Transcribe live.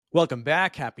Welcome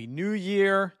back. Happy New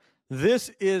Year. This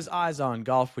is Eyes on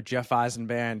Golf with Jeff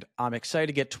Eisenband. I'm excited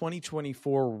to get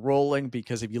 2024 rolling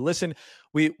because if you listen,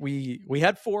 we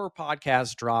had 4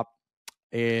 podcasts drop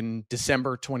in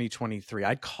December 2023.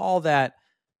 I'd call that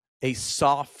a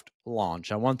soft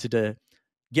launch. I wanted to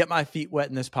get my feet wet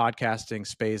in this podcasting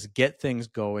space, get things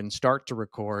going, start to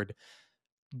record,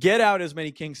 get out as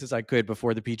many kinks as I could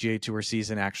before the PGA Tour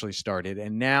season actually started.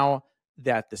 And now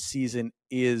that the season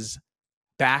is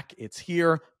back, it's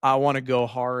here, I want to go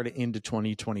hard into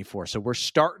 2024. So we're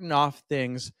starting off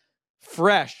things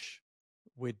fresh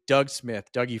with Doug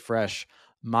Smith, Dougie Fresh,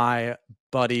 my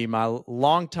buddy, my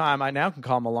longtime, I now can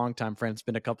call him a longtime friend. It's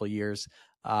been a couple of years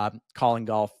calling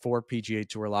golf for PGA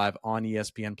Tour Live on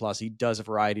ESPN Plus. He does a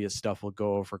variety of stuff. We'll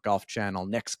go over Golf Channel,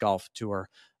 next Golf Tour,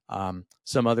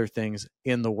 some other things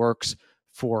in the works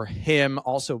for him.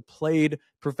 Also played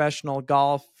professional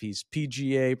golf. He's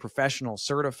PGA professional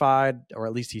certified, or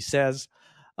at least he says.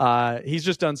 He's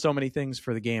just done so many things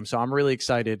for the game. So I'm really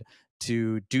excited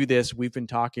to do this. We've been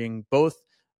talking, both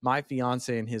my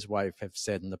fiance and his wife have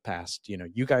said in the past,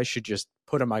 you guys should just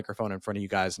put a microphone in front of you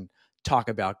guys and talk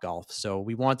about golf. So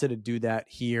we wanted to do that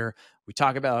here. We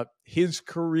talk about his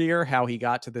career, how he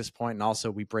got to this point, and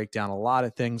also we break down a lot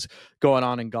of things going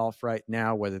on in golf right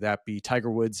now, whether that be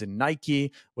Tiger Woods and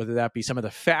Nike, whether that be some of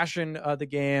the fashion of the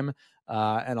game,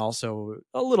 and also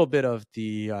a little bit of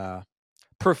the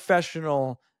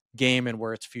professional game and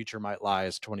where its future might lie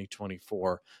as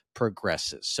 2024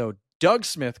 progresses. So Doug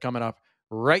Smith coming up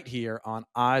right here on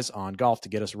Eyes on Golf to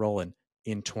get us rolling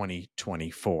in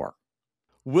 2024.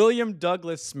 William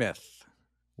Douglas Smith,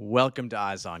 welcome to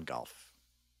Eyes on Golf.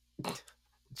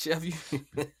 Jeff,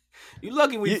 you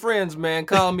lucky we friends, man.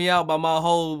 Calling me out by my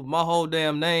whole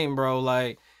damn name, bro.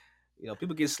 Like,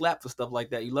 people get slapped for stuff like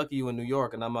that. You lucky you in New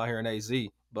York and I'm out here in AZ,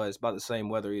 but it's about the same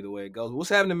weather either way it goes. What's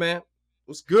happening, man?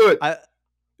 What's good?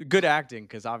 Good acting,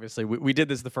 because obviously we did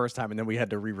this the first time and then we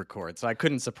had to re-record, so I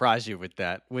couldn't surprise you with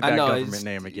that government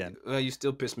name again. Well, you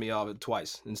still pissed me off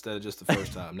twice instead of just the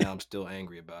first time. Now I'm still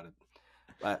angry about it.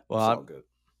 But well, it's all good.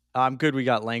 I'm good. We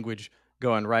got language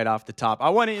going right off the top.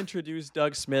 I want to introduce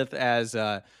Doug Smith as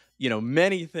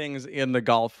many things in the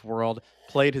golf world.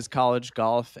 Played his college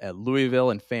golf at Louisville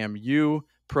and FAMU,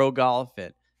 pro golf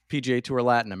at PGA Tour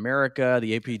Latin America,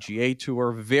 the APGA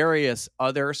Tour, various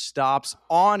other stops,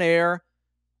 on air,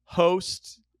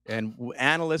 host and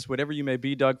analyst, whatever you may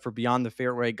be, Doug, for Beyond the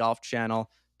Fairway, Golf Channel,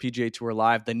 PGA Tour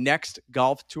Live, the next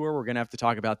Golf Tour. We're going to have to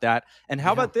talk about that. And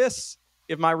how about this?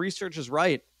 If my research is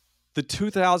right, the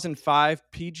 2005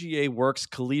 PGA Works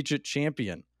Collegiate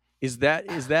Champion. Is that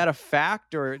a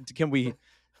fact, or can we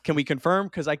confirm?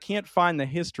 Because I can't find the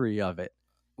history of it.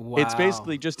 Wow. It's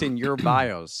basically just in your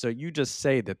bios. So you just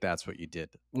say that that's what you did.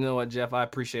 You know what, Jeff? I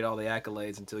appreciate all the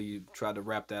accolades until you tried to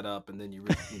wrap that up, and then you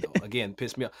again,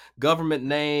 pissed me off. Government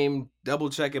name,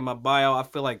 double checking my bio. I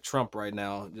feel like Trump right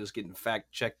now, just getting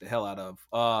fact checked the hell out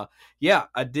of. Yeah,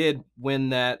 I did win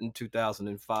that in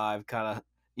 2005. Kind of,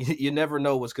 you never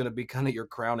know what's going to be kind of your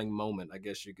crowning moment, I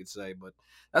guess you could say. But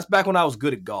that's back when I was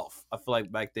good at golf. I feel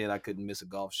like back then I couldn't miss a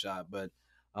golf shot. But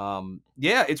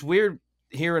yeah, it's weird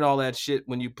hearing all that shit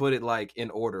when you put it like in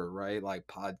order, right? Like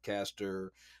podcaster,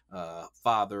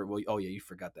 father. Well, oh yeah, you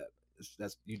forgot that.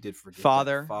 You did forget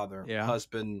father, yeah.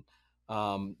 Husband,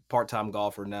 part-time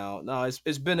golfer now. No,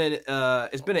 it's been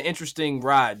an interesting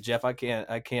ride, Jeff. I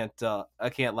can't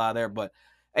lie there, but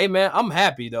hey man, I'm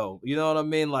happy though. You know what I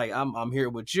mean? Like I'm here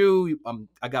with you.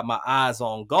 I got my eyes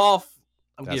on golf.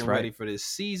 I'm getting ready for this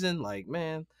season. Like,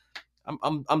 man,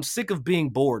 I'm sick of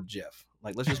being bored, Jeff.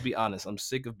 Like, let's just be honest. I'm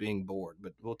sick of being bored,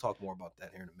 but we'll talk more about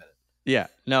that here in a minute. Yeah.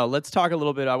 No, let's talk a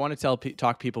little bit. I want to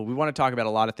talk people. We want to talk about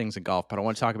a lot of things in golf, but I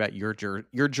want to talk about your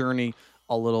journey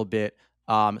a little bit.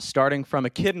 Starting from a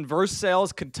kid in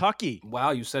Versailles, Kentucky. Wow,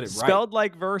 you said it right. Spelled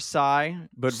like Versailles,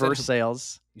 but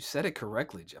Versailles. You said it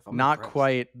correctly, Jeff. I'm not impressed.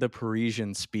 Quite the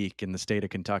Parisian speak in the state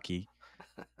of Kentucky.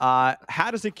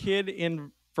 How does a kid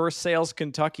in Versailles,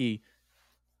 Kentucky,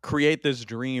 create this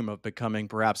dream of becoming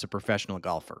perhaps a professional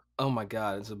golfer? Oh my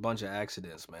God, it's a bunch of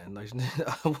accidents, man.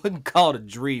 I wouldn't call it a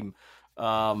dream.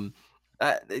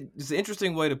 It's an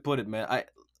interesting way to put it, man.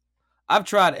 I've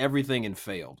tried everything and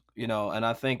failed, and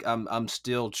I think I'm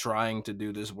still trying to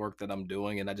do this work that I'm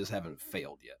doing, and I just haven't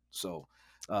failed yet. So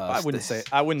I wouldn't say.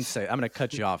 I'm going to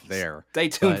cut you off there. Stay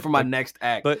tuned for my next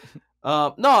act. But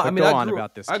no, I mean, go on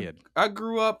about this kid. I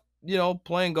grew up,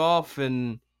 playing golf,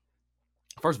 and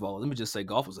first of all, let me just say,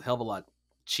 golf was a hell of a lot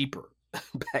cheaper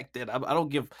back then. I don't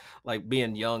give like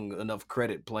being young enough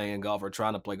credit playing golf or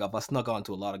trying to play golf. I snuck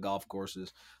onto a lot of golf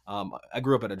courses. I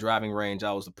grew up at a driving range.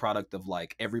 I was the product of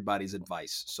like everybody's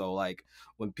advice. So like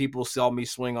when people saw me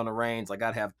swing on the range, like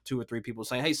I'd have 2 or 3 people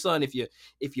saying, "Hey son, if you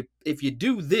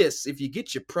do this, if you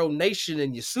get your pronation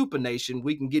and your supination,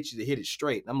 we can get you to hit it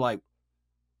straight." And I'm like,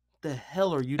 the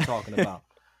hell are you talking about?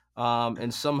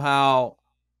 And somehow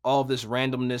all this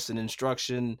randomness and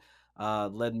instruction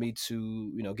led me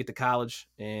to, get to college.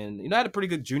 And, I had a pretty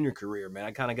good junior career, man.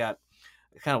 I kind of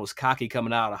was cocky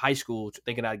coming out of high school,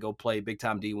 thinking I'd go play big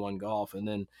time D1 golf. And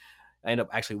then I ended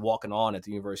up actually walking on at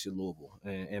the University of Louisville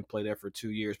and played there for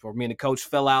 2 years. Before me and the coach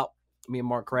fell out. Me and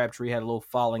Mark Crabtree had a little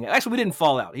falling. Actually, we didn't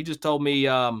fall out. He just told me,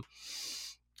 I'm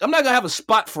not going to have a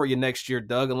spot for you next year,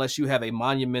 Doug, unless you have a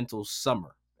monumental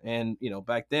summer. And,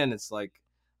 back then it's like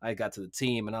I got to the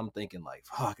team and I'm thinking like,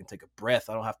 I can take a breath.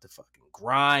 I don't have to fucking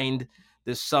grind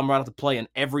this summer. I don't have to play in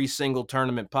every single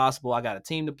tournament possible. I got a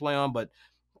team to play on, but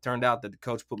it turned out that the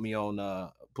coach put me on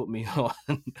on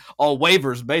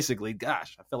waivers, basically.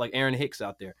 Gosh, I feel like Aaron Hicks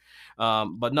out there.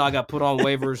 But no, I got put on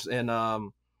waivers and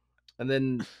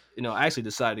then, I actually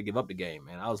decided to give up the game,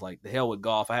 man. I was like, the hell with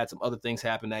golf. I had some other things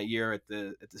happen that year at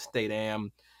the State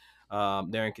Am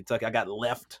there in Kentucky. I got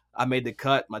left. I made the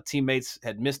cut. My teammates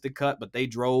had missed the cut, but they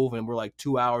drove and were like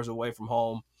 2 hours away from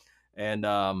home. And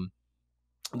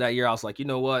that year I was like, you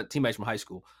know what? Teammates from high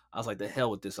school. I was like, the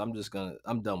hell with this. I'm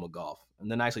done with golf.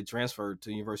 And then I actually transferred to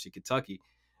the University of Kentucky,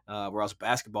 where I was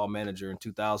basketball manager in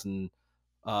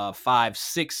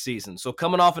 2005-06 season. So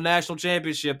coming off a national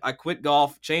championship, I quit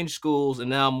golf, changed schools, and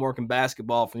now I'm working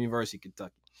basketball for the University of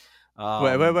Kentucky.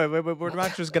 Wait. We're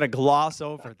not just going to gloss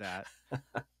over that.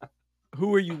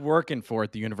 Who are you working for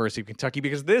at the University of Kentucky?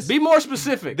 Because be more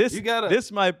specific. This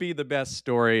might be the best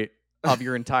story of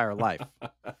your entire life.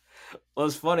 Well,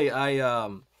 it's funny. I,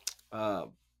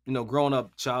 growing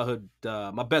up, childhood,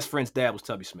 my best friend's dad was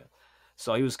Tubby Smith.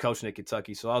 So he was coaching at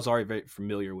Kentucky. So I was already very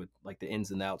familiar with like the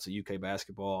ins and outs of UK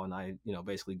basketball. And I,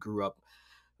 basically grew up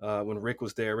when Rick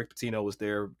was there, Rick Pitino was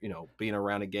there, being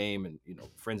around the game and,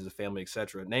 friends of the family,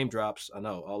 etc. Name drops, I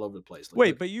know, all over the place.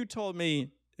 Wait, but you've told me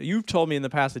in the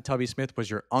past that Tubby Smith was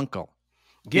your uncle.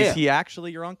 Yeah. Is he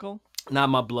actually your uncle? Not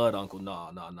my blood uncle. No.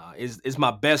 It's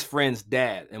my best friend's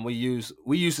dad, and we used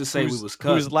to say we was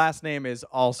cousins. Whose last name is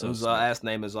also Whose last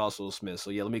name is also Smith.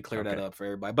 So yeah, let me clear that up for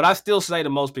everybody. But I still say to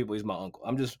most people he's my uncle.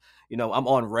 I'm just, I'm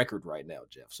on record right now,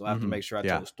 Jeff. So I have to make sure I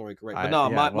tell the story correct. But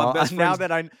my best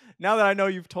friend. Now that I know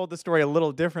you've told the story a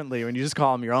little differently when you just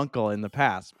call him your uncle in the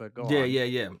past. But go on.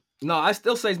 Yeah. No, I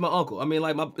still say he's my uncle. I mean,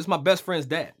 like it's my best friend's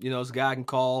dad. It's a guy I can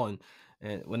call and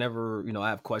whenever, I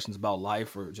have questions about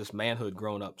life or just manhood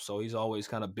growing up. So he's always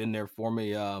kind of been there for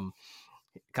me,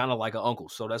 kind of like an uncle.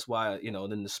 So that's why,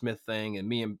 then the Smith thing and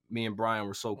me and Brian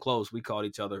were so close. We called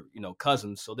each other,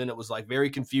 cousins. So then it was like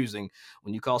very confusing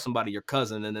when you call somebody your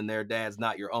cousin and then their dad's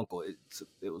not your uncle.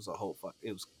 It was a whole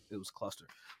it was cluster.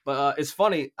 But it's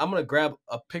funny. I'm going to grab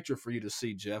a picture for you to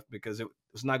see, Jeff, because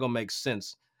it's not going to make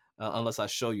sense unless I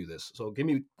show you this. So give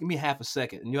me half a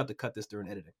second and you have to cut this during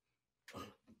editing.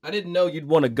 I didn't know you'd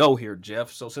want to go here,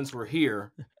 Jeff. So since we're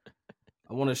here,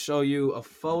 I want to show you a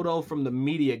photo from the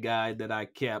media guide that I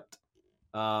kept.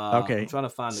 Okay. I'm trying to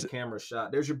find the camera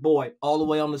shot. There's your boy all the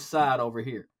way on the side over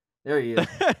here. There he is.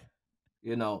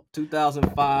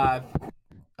 2005.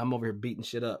 I'm over here beating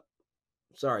shit up.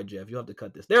 Sorry, Jeff. You'll have to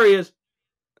cut this. There he is.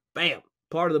 Bam.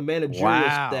 Part of the managerial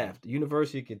staff, the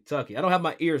University of Kentucky. I don't have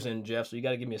my ears in, Jeff, so you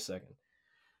got to give me a second.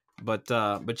 But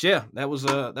yeah, that was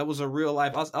a real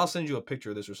life. I'll send you a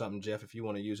picture of this or something, Jeff, if you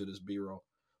want to use it as B-roll.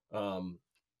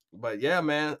 But yeah,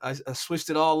 man, I switched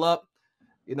it all up.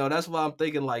 That's why I'm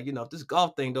thinking like, if this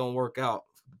golf thing don't work out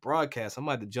for the broadcast, I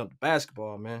might have to jump to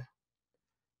basketball, man.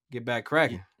 Get back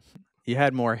cracking. You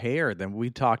had more hair than we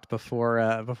talked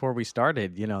before we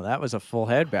started. That was a full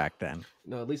head back then.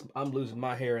 At least I'm losing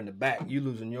my hair in the back. You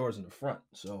losing yours in the front.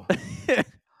 So.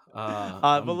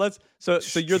 But so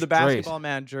you're the basketball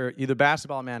manager. You're the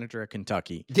basketball manager at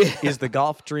Kentucky. Yeah. Is the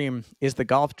golf dream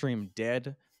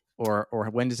dead, or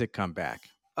when does it come back?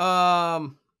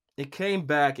 It came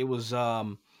back. It was I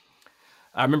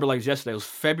remember like yesterday. It was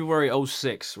February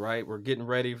 06, right? We're getting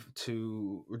ready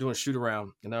we're doing a shoot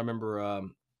around, and I remember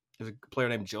there's a player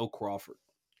named Joe Crawford,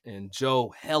 and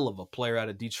Joe, hell of a player out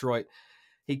of Detroit.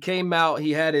 He came out.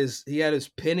 He had his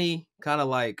penny kind of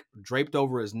like draped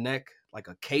over his neck, like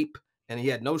a cape, and he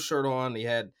had no shirt on. He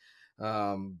had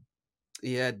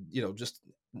just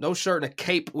no shirt and a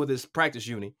cape with his practice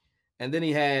uni. And then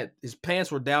his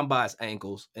pants were down by his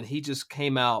ankles, and he just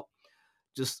came out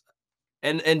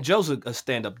and Joe's a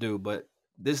stand-up dude, but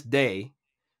this day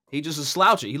He just a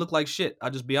slouchy. He looked like shit.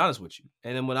 I'll just be honest with you.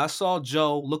 And then when I saw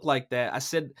Joe look like that, I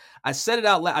said it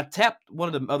out loud. I tapped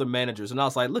one of the other managers and I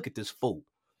was like, look at this fool.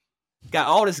 Got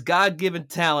all this God-given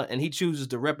talent and he chooses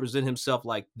to represent himself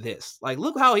like this. Like,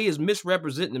 look how he is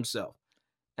misrepresenting himself.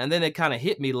 And then it kind of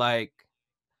hit me like,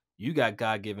 you got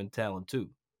God-given talent too.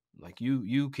 Like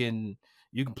you can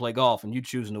play golf and you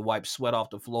choosing to wipe sweat off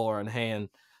the floor and hand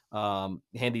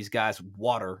these guys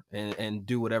water and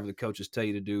do whatever the coaches tell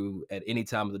you to do at any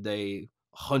time of the day,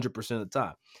 100% of the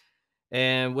time.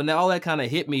 And when all that kind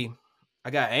of hit me, I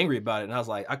got angry about it. And I was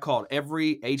like, I called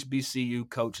every HBCU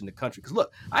coach in the country. Because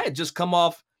look, I had just come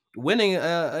off winning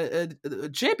a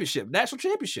championship, national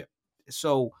championship.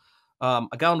 So I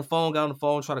got on the phone,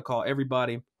 trying to call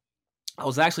everybody. I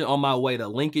was actually on my way to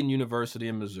Lincoln University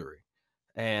in Missouri.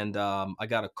 And I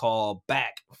got a call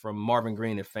back from Marvin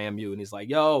Green at FAMU. And he's like,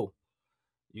 yo,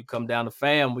 you come down to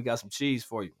FAM, we got some cheese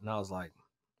for you. And I was like,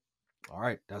 all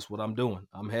right, that's what I'm doing.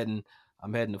 I'm heading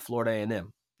to Florida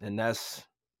A&M. And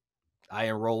I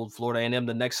enrolled Florida A&M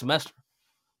the next semester.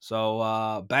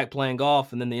 So back playing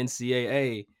golf and then the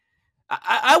NCAA.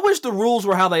 I wish the rules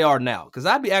were how they are now, because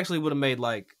would have made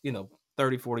like,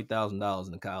 $30,000-$40,000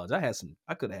 in the college.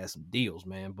 I could have had some deals,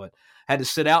 man, but had to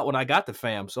sit out when I got to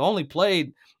FAM. So I only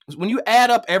played, when you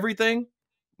add up everything,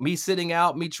 me sitting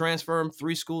out, me transferring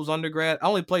 3 schools undergrad, I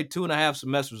only played 2.5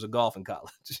 semesters of golf in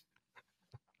college.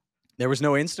 There was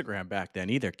no Instagram back then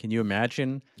either. Can you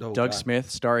imagine Doug Smith,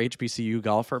 star HBCU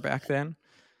golfer back then?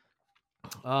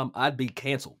 I'd be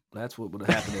canceled. That's what would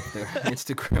have happened if their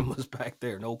Instagram was back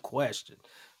there. No question.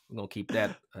 We're going to keep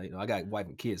that. I got wife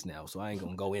and kids now, so I ain't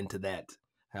going to go into that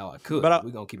how I could. But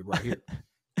we're going to keep it right here.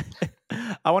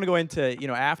 I want to go into,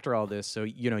 after all this. So,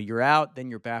 you're out, then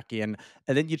you're back in,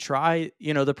 and then you try,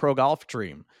 the pro golf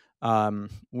dream,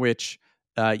 which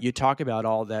you talk about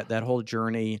all that whole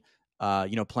journey,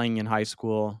 playing in high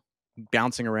school,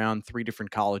 bouncing around 3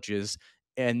 different colleges.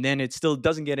 And then it still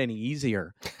doesn't get any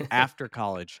easier after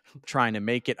college trying to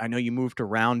make it. I know you moved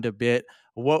around a bit.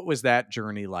 What was that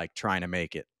journey like trying to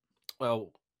make it?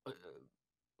 Well,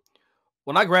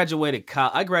 when I graduated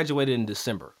in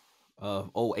December of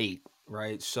 2008,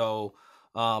 right? So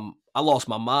I lost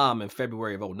my mom in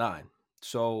February of 2009.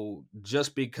 So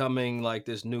just becoming like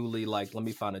this newly, like, let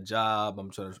me find a job.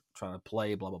 I'm trying to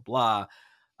play, blah, blah, blah.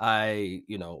 I,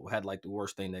 had like the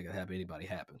worst thing that could happen anybody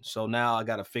happen. So now I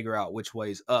got to figure out which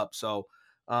way's up. So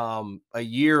a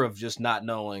year of just not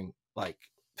knowing, like,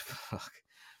 fuck,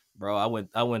 bro, I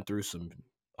went through some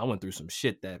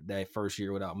shit that first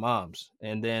year without moms.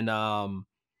 And then I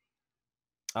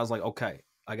was like, okay,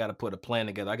 I got to put a plan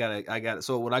together. I got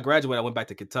so when I graduated, I went back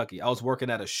to Kentucky. I was working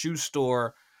at a shoe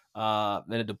store in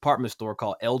a department store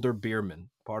called Elder Beerman,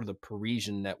 part of the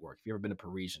Parisian network. If you ever been to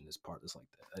Parisian, it's part of this like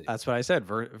that. That's what I said.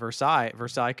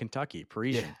 Versailles, Kentucky,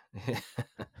 Parisian. Yeah.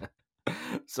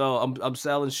 So I'm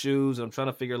selling shoes. I'm trying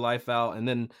to figure life out. And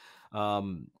then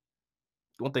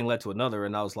one thing led to another.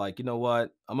 And I was like, you know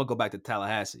what? I'm going to go back to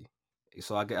Tallahassee.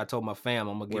 So I told my fam,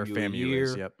 I'm going to give you a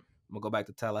year. Yep. I'm going to go back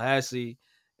to Tallahassee.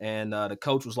 And the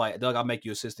coach was like, Doug, I'll make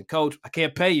you assistant coach. I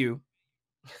can't pay you,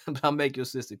 but I'll make you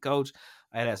assistant coach.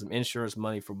 I had some insurance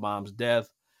money for mom's death.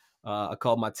 I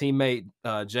called my teammate,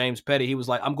 James Petty. He was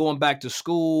like, I'm going back to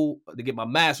school to get my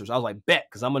master's. I was like, bet,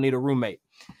 because I'm going to need a roommate.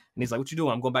 And he's like, what you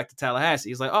doing? I'm going back to Tallahassee.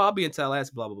 He's like, oh, I'll be in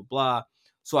Tallahassee, blah, blah, blah, blah.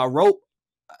 So I wrote,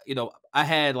 I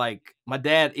had like, my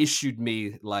dad issued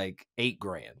me like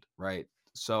 $8,000, right?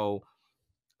 So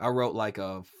I wrote like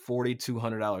a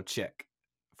 $4,200 check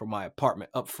for my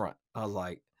apartment up front. I was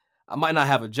like, I might not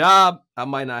have a job. I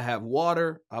might not have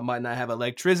water. I might not have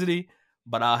electricity,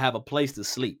 but I'll have a place to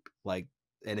sleep. Like,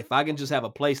 and if I can just have a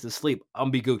place to sleep,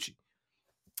 I'm be Gucci.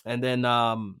 And then,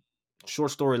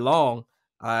 short story long,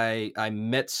 I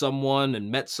met someone.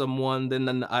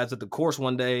 Then I was at the course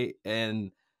one day,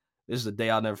 and this is a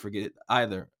day I'll never forget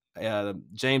either.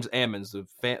 James Ammons,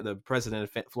 the president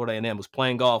of Florida A&M, was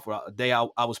playing golf a day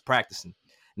I was practicing.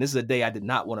 And this is a day I did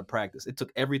not want to practice. It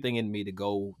took everything in me to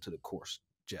go to the course,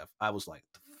 Jeff. I was like,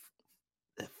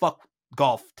 fuck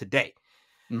golf today.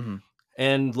 Mm-hmm.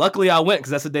 And luckily I went,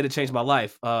 because that's the day that changed my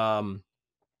life. I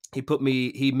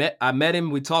met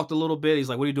him. We talked a little bit. He's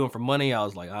like, what are you doing for money? I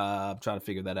was like, I'm trying to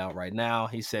figure that out right now.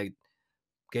 He said,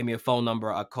 gave me a phone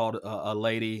number. I called a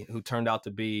lady who turned out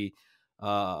to be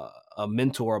a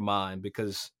mentor of mine,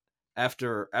 because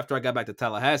after I got back to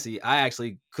Tallahassee, I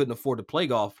actually couldn't afford to play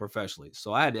golf professionally.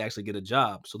 So I had to actually get a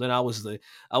job. So then I was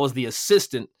the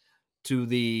assistant to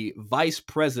the vice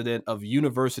president of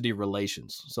university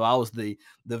relations. So I was the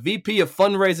VP of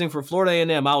fundraising for Florida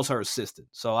A&M. I was her assistant.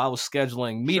 So I was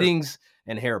scheduling meetings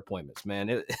and hair appointments,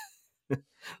 man.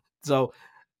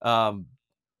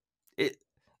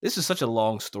 this is such a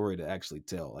long story to actually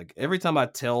tell. Like every time I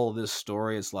tell this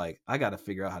story, it's like I got to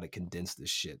figure out how to condense this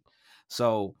shit.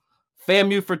 So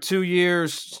FAMU for 2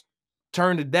 years,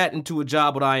 turned that into a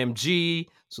job with IMG.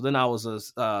 So then I was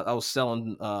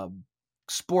selling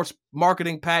sports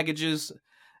marketing packages.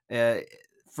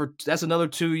 That's another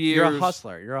 2 years. You're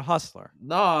a hustler.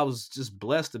 No, I was just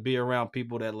blessed to be around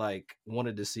people that like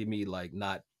wanted to see me like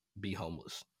not be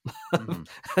homeless. Mm-hmm.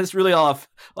 That's really all.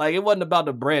 Like it wasn't about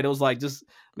the bread. It was like just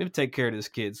let me take care of this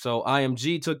kid. So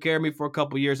IMG took care of me for a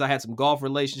couple of years. I had some golf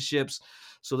relationships.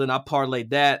 So then I parlayed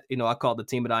that. I called the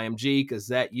team at IMG because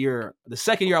that year, the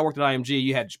second year I worked at IMG,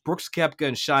 you had Brooks Koepka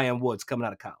and Cheyenne Woods coming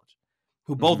out of college,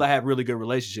 who both I had really good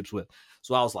relationships with.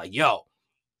 So I was like, yo,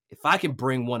 if I can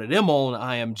bring one of them on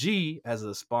IMG as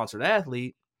a sponsored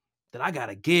athlete, then I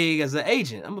got a gig as an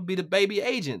agent. I'm going to be the baby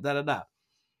agent, da-da-da.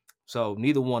 So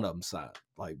neither one of them signed.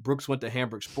 Like Brooks went to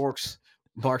Hamburg Sports.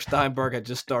 Mark Steinberg had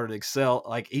just started Excel.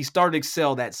 Like he started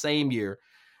Excel that same year.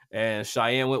 And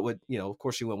Cheyenne went with, of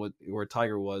course she went with where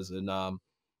Tiger was. And I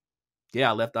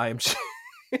left IMG.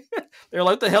 They're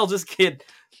like, what the hell's this kid?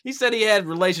 He said he had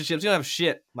relationships. He don't have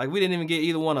shit. Like we didn't even get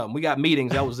either one of them. We got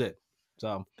meetings. That was it.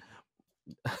 So.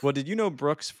 Well, did you know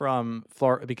Brooks from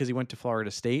Florida because he went to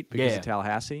Florida State because of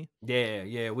Tallahassee?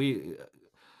 Yeah. We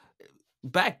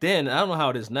back then, I don't know how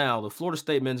it is now. The Florida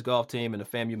State men's golf team and the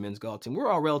FAMU men's golf team, we're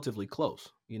all relatively close.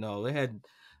 They had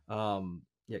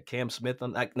Cam Smith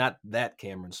on, like not that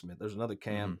Cameron Smith. There's another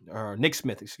Cam or Nick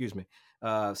Smith, excuse me.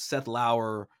 Seth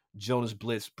Lauer, Jonas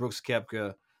Blitz, Brooks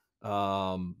Koepka.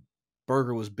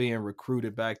 Berger was being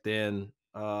recruited back then.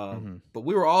 But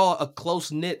we were all a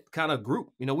close knit kind of group.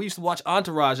 We used to watch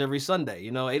Entourage every Sunday,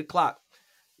 8:00.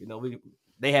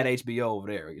 They had HBO over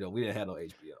there. We didn't have no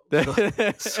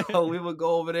HBO. So we would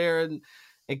go over there and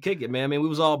kick it, man. I mean, we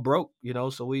was all broke,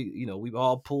 so we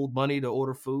all pooled money to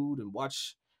order food and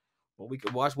watch what we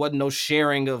could watch. Wasn't no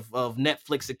sharing of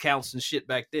Netflix accounts and shit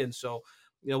back then. So,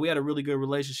 we had a really good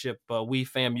relationship. We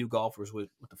FAMU golfers with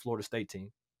the Florida State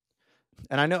team.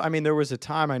 And there was a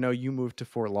time I know you moved to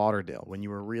Fort Lauderdale when you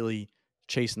were really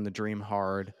chasing the dream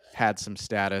hard, had some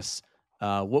status.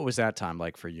 What was that time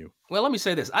like for you? Well, let me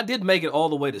say this. I did make it all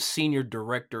the way to senior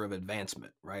director of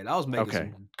advancement, right? I was making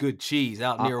some good cheese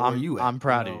out near where you at. I'm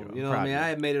proud of you. You know what I mean? I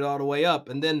had made it all the way up.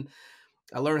 And then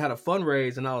I learned how to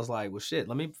fundraise, and I was like, well, shit,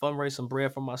 let me fundraise some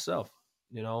bread for myself,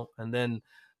 And then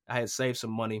I had saved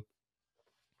some money.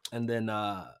 And then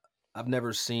I've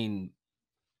never seen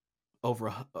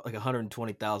over like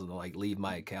 120,000 to like leave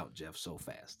my account, Jeff, so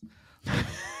fast.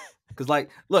 Because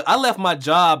look, I left my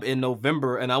job in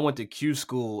November and I went to Q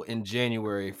school in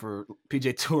January for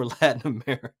PGA Tour Latin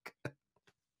America.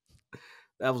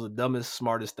 That was the dumbest,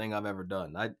 smartest thing I've ever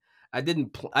done. I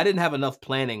didn't have enough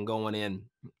planning going in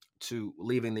to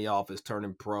leaving the office,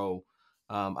 turning pro.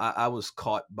 I was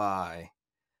caught by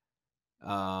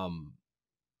not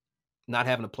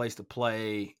having a place to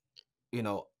play.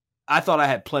 I thought I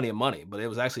had plenty of money, but it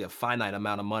was actually a finite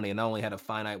amount of money, and I only had a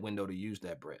finite window to use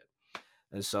that bread.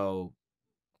 And so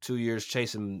 2 years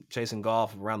chasing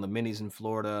golf around the minis in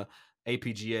Florida,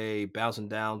 APGA, bouncing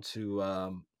down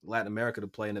to Latin America to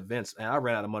play in events. And I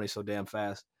ran out of money so damn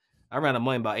fast. I ran out of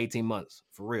money in about 18 months,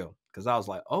 for real. Because I was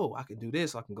like, oh, I can do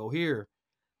this. I can go here.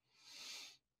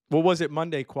 Well, was it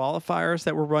Monday qualifiers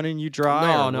that were running you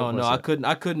dry? No.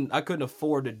 I couldn't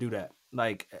afford to do that.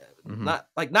 Not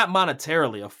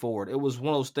monetarily afford. It was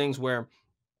one of those things where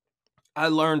I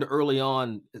learned early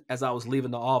on as I was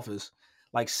leaving the office,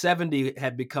 like 70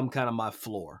 had become kind of my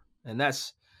floor. And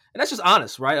that's just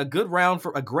honest, right? A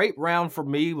great round for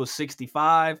me was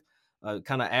 65.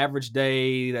 Kind of average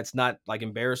day that's not like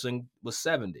embarrassing was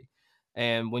 70.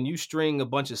 And when you string a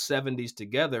bunch of 70s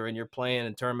together and you're playing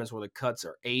in tournaments where the cuts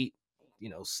are 8,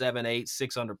 7, 8,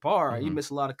 6 under par, you miss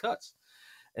a lot of cuts.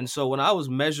 And so when I was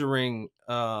measuring,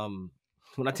 when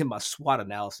I did my SWOT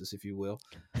analysis, if you will,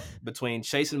 between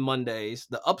chasing Mondays,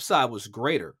 the upside was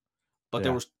greater, but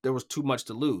there was too much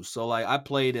to lose. So like I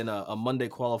played in a Monday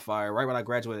qualifier right when I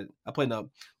graduated. I played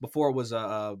before it was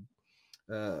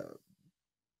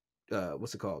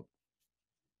what's it called?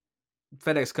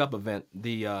 FedEx Cup event,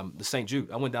 the St.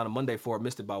 Jude. I went down on Monday for it,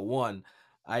 missed it by 1.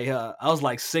 I was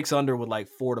like 6 under with like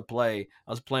 4 to play.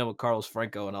 I was playing with Carlos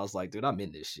Franco, and I was like, dude, I'm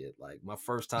in this shit. Like my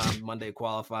first time Monday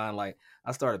qualifying, like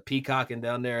I started peacocking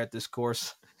down there at this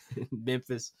course in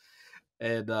Memphis,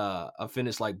 and I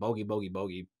finished like bogey,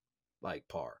 like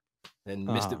par, and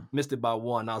missed it by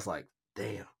 1. I was like,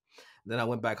 damn. Then I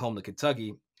went back home to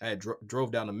Kentucky. I had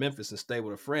drove down to Memphis and stayed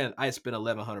with a friend. I had spent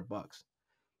 $1,100.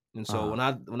 And so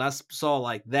when I saw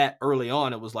like that early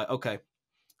on, it was like, okay,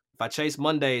 if I chase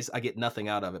Mondays, I get nothing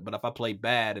out of it. But if I play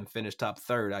bad and finish top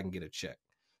third, I can get a check.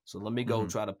 So let me go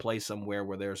try to play somewhere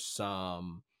where there's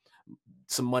some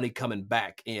money coming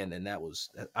back in. And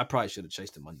I probably should have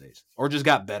chased the Mondays or just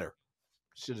got better.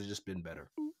 Should have just been better.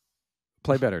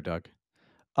 Play better, Doug.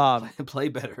 Play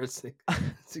better. It's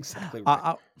exactly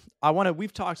right.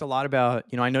 We've talked a lot about,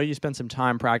 I know you spent some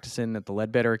time practicing at the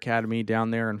Ledbetter Academy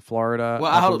down there in Florida.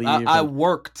 Well, I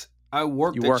worked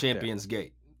at Champions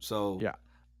Gate. So, yeah,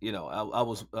 I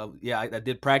was, I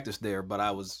did practice there, but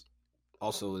I was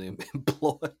also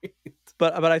employed.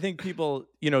 But I think people,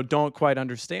 don't quite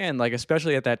understand, like,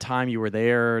 especially at that time you were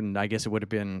there. And I guess it would have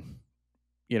been,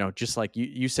 just like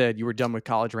you said, you were done with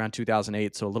college around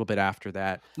 2008. So a little bit after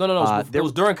that. No. It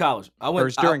was during college. It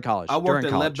was during college. I worked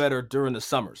at Ledbetter during the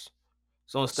summers.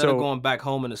 So instead of going back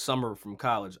home in the summer from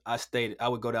college, I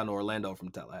would go down to Orlando from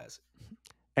Tallahassee.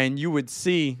 And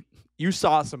you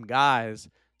saw some guys,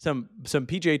 some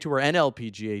PGA Tour and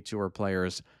LPGA Tour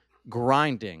players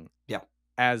grinding. Yeah.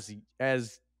 As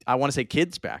I want to say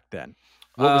kids back then.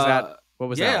 What was that? What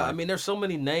was that? Yeah, like? I mean, there's so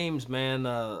many names, man,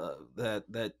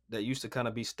 that used to kind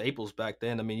of be staples back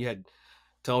then. I mean, you had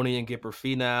Tony and Gipper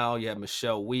Finau, you had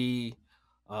Michelle Wee,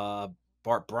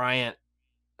 Bart Bryant,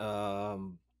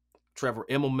 Trevor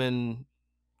Immelman,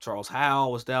 Charles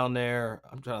Howell was down there.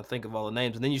 I'm trying to think of all the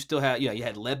names. And then you still had, you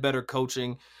had Ledbetter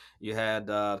coaching. You had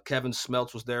Kevin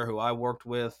Smeltz was there, who I worked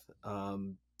with.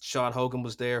 Sean Hogan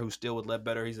was there, who's still with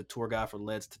Ledbetter. He's a tour guy for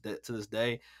Leds to this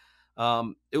day.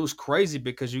 It was crazy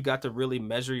because you got to really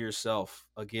measure yourself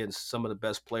against some of the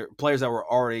best players that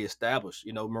were already established.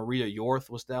 Maria Yorth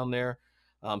was down there.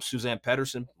 Suzanne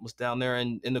Pedersen was down there.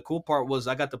 And the cool part was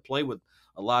I got to play with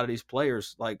a lot of these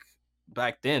players like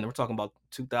back then. We're talking about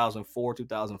 2004,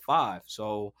 2005.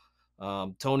 So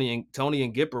Tony and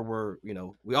Gipper were,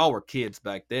 we all were kids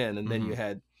back then. And then you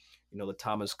had, the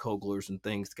Thomas Koglers and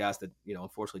things, the guys that,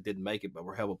 unfortunately didn't make it, but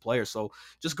were hell of players. So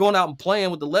just going out and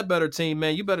playing with the Ledbetter team,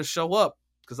 man, you better show up,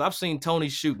 because I've seen Tony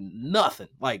shooting nothing,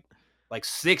 like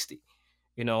 60,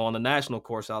 on the national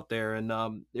course out there.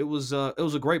 And it was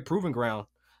a great proving ground.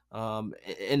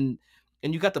 And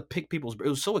you got to pick it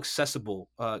was so accessible.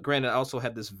 Granted, I also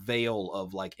had this veil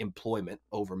of like employment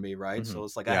over me, right? So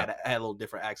it's like I had a little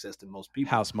different access than most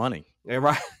people. House money. Yeah,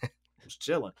 right. I was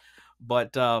chilling.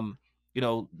 But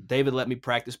David let me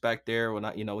practice back there when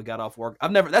we got off work.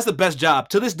 That's the best job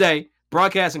to this day,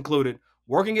 broadcast included.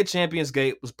 Working at Champions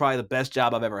Gate was probably the best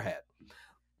job I've ever had.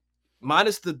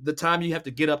 Minus the time you have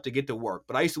to get up to get to work.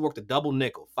 But I used to work the double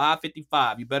nickel,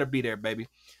 5:55. You better be there, baby.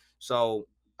 So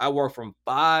I work from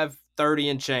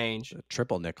 5:30 and change.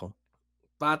 Triple nickel.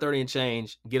 5:30 and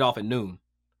change, get off at noon.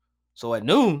 So at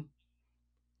noon,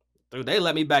 they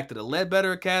let me back to the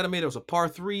Ledbetter Academy. There was a par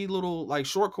 3 little like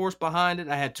short course behind it.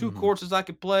 I had 2 courses I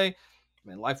could play.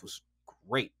 Man, life was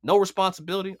great. No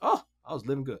responsibility. Oh, I was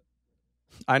living good.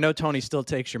 I know Tony still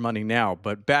takes your money now,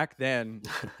 but back then,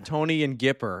 Tony and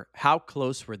Gipper, how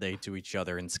close were they to each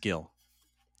other in skill?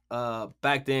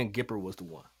 Back then, Gipper was the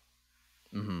one.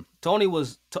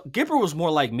 Gipper was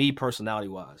more like me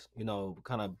personality-wise.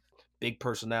 Kind of big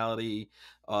personality,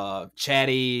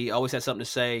 chatty, always had something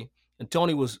to say. And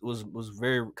Tony was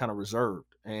very kind of reserved.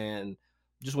 And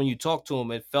just when you talk to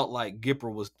him, it felt like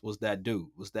Gipper was that dude,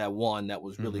 was that one that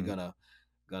was really gonna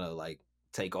like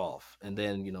take off. And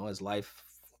then, as life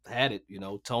had it,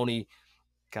 Tony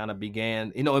kind of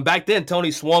began, and back then Tony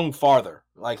swung farther.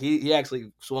 Like he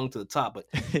actually swung to the top. But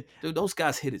dude, those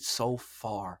guys hit it so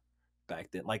far back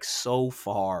then, like so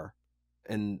far.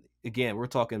 And again, we're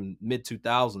talking mid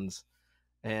 2000s,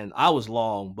 and I was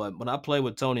long, but when I played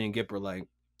with Tony and Gipper, like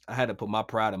I had to put my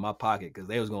pride in my pocket because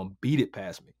they was gonna beat it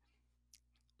past me.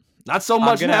 Not so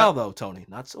much now, though, Tony.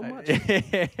 Not so much.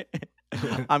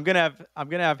 I'm gonna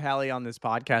have Hallie on this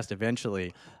podcast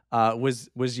eventually.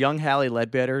 Was young Hallie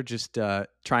Ledbetter just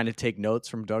trying to take notes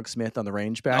from Doug Smith on the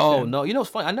range back then? Oh no, it's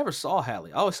funny. I never saw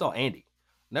Hallie. I always saw Andy.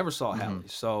 Never saw Hallie.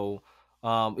 So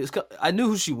I knew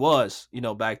who she was,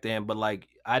 back then, but like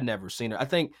I'd never seen her. I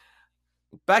think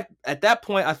back at that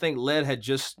point, I think Led had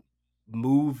just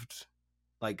moved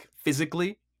like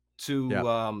physically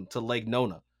to Lake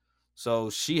Nona.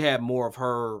 So she had more of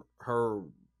her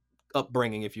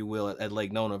upbringing, if you will, at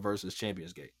Lake Nona versus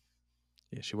Champions Gate.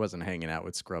 Yeah, she wasn't hanging out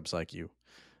with scrubs like you.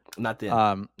 Not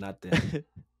then. Not then.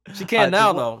 She can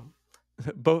now, though.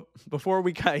 But before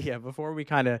we kind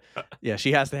of,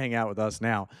 she has to hang out with us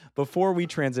now. Before we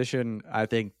transition, I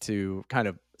think, to kind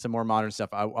of some more modern stuff,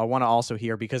 I want to also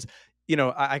hear, because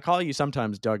I call you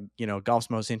sometimes, Doug, golf's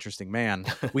most interesting man.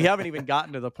 We haven't even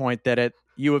gotten to the point that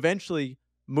you eventually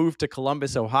moved to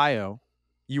Columbus, Ohio.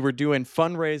 You were doing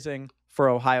fundraising for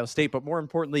Ohio State, but more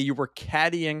importantly, you were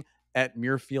caddying at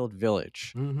Muirfield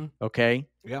Village. Okay?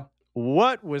 Yeah.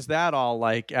 What was that all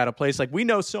like at a place like we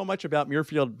know so much about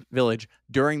Muirfield Village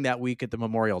during that week at the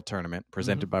Memorial Tournament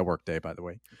presented by Workday, by the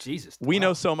way. Jesus. We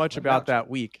know so much about that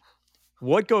week.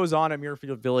 What goes on at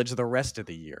Muirfield Village the rest of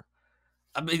the year?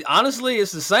 I mean, honestly,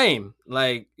 it's the same.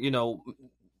 Like,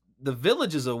 the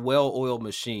Village is a well-oiled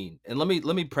machine. And let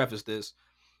me preface this.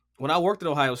 When I worked at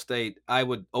Ohio State, I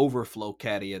would overflow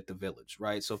caddy at the Village,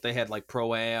 right? So if they had like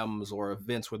pro-ams or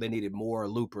events where they needed more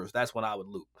loopers, that's when I would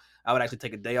loop. I would actually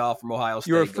take a day off from Ohio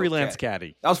State. You're a freelance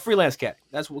caddy. I was freelance caddy.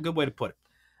 That's a good way to put it.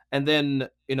 And then,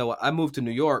 I moved to New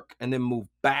York and then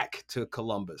moved back to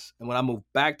Columbus. And when I moved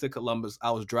back to Columbus, I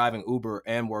was driving Uber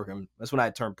and working. That's when I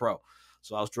turned pro.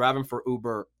 So I was driving for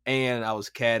Uber and I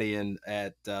was caddying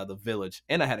at the Village.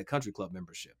 And I had a country club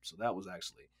membership. So that was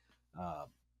actually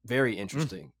very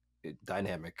interesting.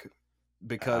 Dynamic,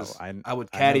 because I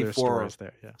would caddy for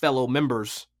fellow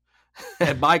members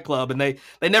at my club, and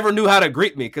they never knew how to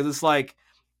greet me, because it's like,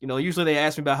 usually they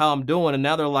ask me about how I'm doing, and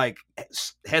now they're like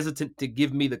hesitant to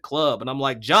give me the club, and I'm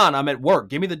like, John, I'm at work,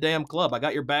 give me the damn club. I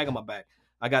got your bag on my back.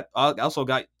 I also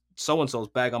got so-and-so's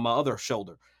bag on my other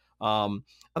shoulder. I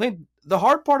think the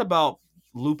hard part about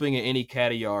looping in any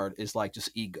caddy yard is like just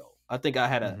ego. I think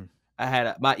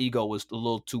my ego was a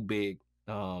little too big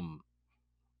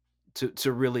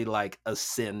to really like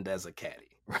ascend as a caddy.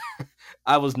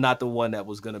 I was not the one that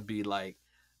was going to be like,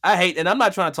 and I'm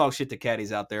not trying to talk shit to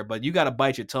caddies out there, but you got to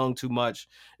bite your tongue too much.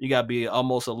 You got to be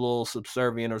almost a little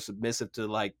subservient or submissive to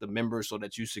like the members so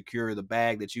that you secure the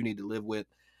bag that you need to live with.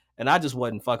 And I just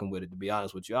wasn't fucking with it, to be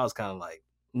honest with you. I was kind of like,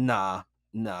 nah,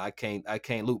 I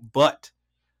can't loop. But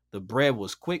the bread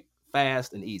was quick,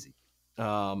 fast, and easy.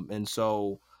 And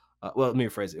so, let me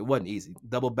rephrase it. It wasn't easy.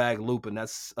 Double bag looping,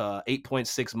 that's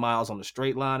 8.6 miles on the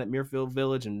straight line at Muirfield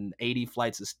Village and 80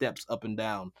 flights of steps up and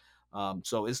down.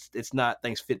 So it's not,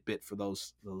 thanks Fitbit for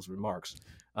those remarks.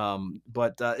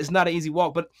 But it's not an easy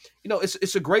walk. But,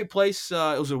 it's a great place.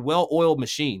 It was a well-oiled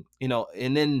machine,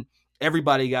 and then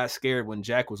everybody got scared when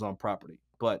Jack was on property.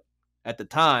 But at the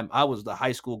time, I was the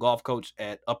high school golf coach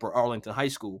at Upper Arlington High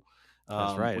School.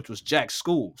 That's right. Which was Jack's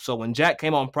school. So when Jack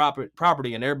came on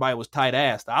property and everybody was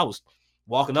tight-assed, I was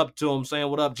walking up to him saying,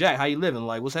 "What up, Jack? How you living?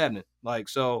 Like, what's happening?" Like,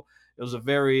 so it was a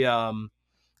very and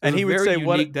he would say,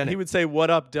 he would say, "What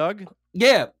up, Doug?"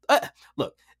 Yeah.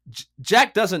 Look,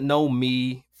 Jack doesn't know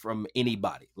me from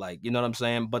anybody. Like, you know what I'm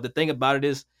saying? But the thing about it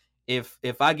is, if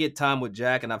I get time with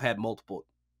Jack, and I've had multiple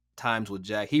times with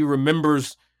Jack, he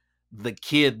remembers the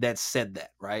kid that said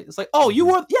that, right? It's like, "Oh, you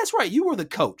were, yes, right. You were the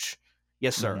coach."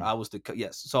 Yes, sir. I was the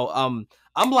yes. So I'm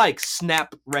like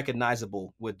snap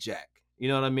recognizable with Jack. You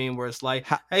know what I mean? Where it's like,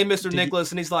 "Hey, Mr.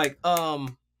 Nicklaus," and he's like,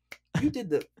 "You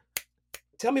did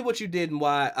tell me what you did and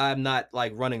why I'm not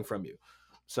like running from you."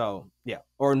 So yeah,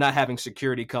 or not having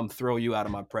security come throw you out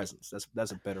of my presence.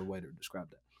 That's a better way to describe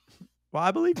that. Well,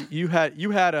 I believe you had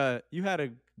you've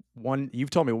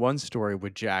told me one story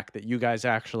with Jack that you guys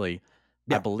actually,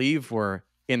 I believe, were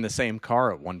in the same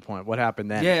car at one point. What happened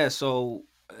then? Yeah, so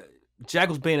Jack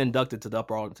was being inducted to the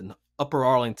Upper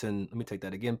Arlington. Let me take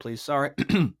that again, please. Sorry.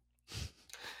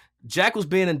 Jack was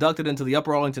being inducted into the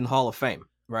Upper Arlington Hall of Fame,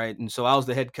 right? And so I was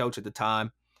the head coach at the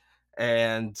time.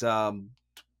 And,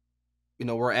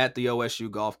 we're at the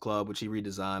OSU Golf Club, which he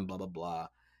redesigned, blah, blah, blah.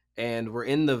 And we're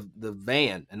in the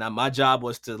van. And my job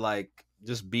was to, like,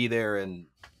 just be there and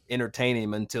entertain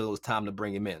him until it was time to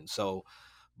bring him in. So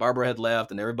Barbara had left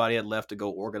and everybody had left to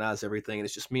go organize everything. And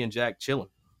it's just me and Jack chilling.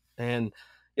 And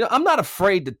I'm not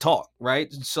afraid to talk,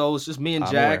 right? So it's just me and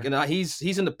Jack, and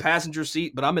he's in the passenger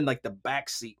seat, but I'm in like the back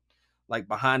seat, like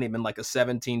behind him in like a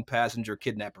 17-passenger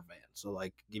kidnapper van. So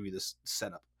like, give you this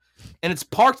setup, and it's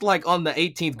parked like on the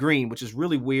 18th green, which is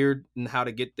really weird, and how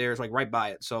to get there is like right by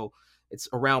it. So it's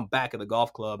around back of the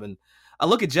golf club, and I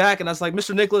look at Jack, and I was like,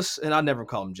 "Mr. Nicklaus," and I never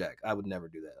call him Jack. I would never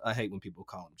do that. I hate when people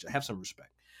call him Jack. Have some respect.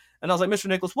 And I was like, "Mr.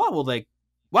 Nicklaus, why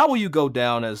will you go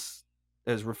down as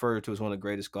referred to as one of the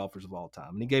greatest golfers of all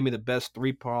time?" And he gave me the best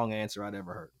 3-prong answer I'd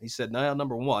ever heard. He said, "No,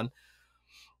 number one,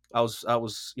 I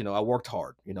worked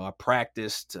hard. I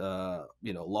practiced,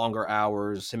 longer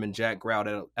hours. Him and Jack were out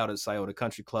at Scioto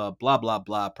Country Club, blah, blah,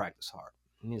 blah, practice hard."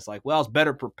 And he's like, "Well, I was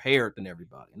better prepared than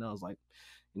everybody." And I was like,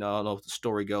 I don't know if the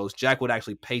story goes, Jack would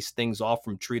actually pace things off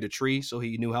from tree to tree. So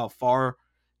he knew how far,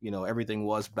 everything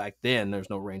was back then. There's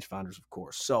no rangefinders, of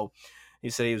course. So he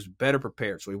said he was better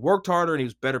prepared. So he worked harder and he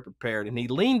was better prepared. And he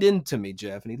leaned into me,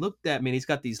 Jeff, and he looked at me, and he's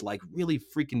got these like really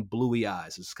freaking bluey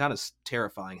eyes. It's kind of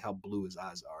terrifying how blue his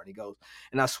eyes are. And he goes,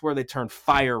 and I swear they turned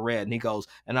fire red. And he goes,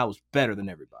 "And I was better than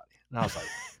everybody." And I was like,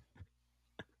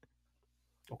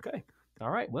 okay,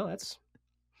 all right. Well,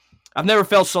 I've never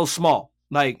felt so small.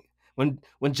 Like when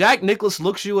Jack Nicklaus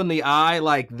looks you in the eye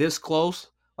like this close,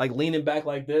 like leaning back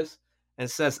like this, and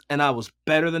says, "And I was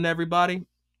better than everybody."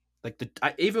 Like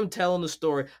I even telling the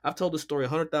story, I've told the story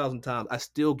 100,000 times. I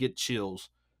still get chills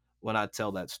when I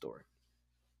tell that story.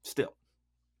 Still.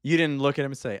 You didn't look at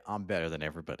him and say, "I'm better than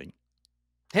everybody."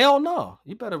 Hell no.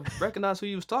 You better recognize who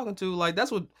you was talking to. Like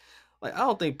that's what like I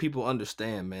don't think people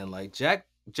understand, man. Like Jack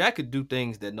could do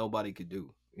things that nobody could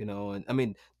do, you know. And I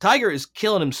mean, Tiger is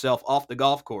killing himself off the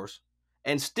golf course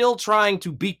and still trying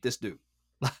to beat this dude.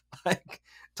 Like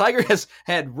Tiger has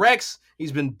had wrecks,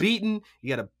 he's been beaten, he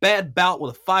had a bad bout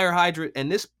with a fire hydrant,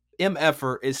 and this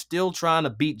MFer is still trying to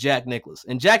beat Jack Nicklaus.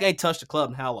 And Jack ain't touched the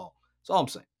club in how long? That's all I'm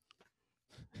saying.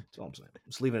 That's all I'm saying.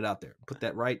 Just leaving it out there. Put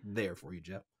that right there for you,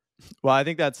 Jeff. Well, I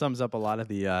think that sums up a lot of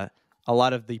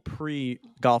the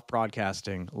pre-golf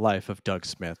broadcasting life of Doug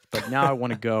Smith. But now I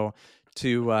want to go to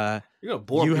You're gonna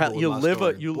bore people with my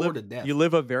story. you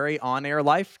live a very on-air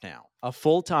life now, a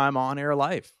full-time on-air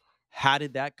life. How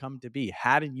did that come to be?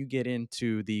 How did you get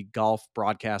into the golf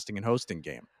broadcasting and hosting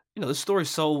game? You know, this story's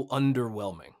so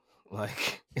underwhelming.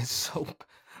 Like it's so.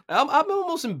 I'm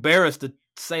almost embarrassed to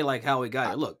say like how we got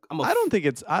here. Look, I don't think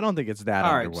it's that all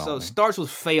underwhelming. right. So it starts with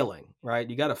failing, right?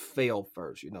 You got to fail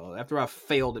first. You know, after I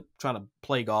failed at trying to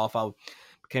play golf, I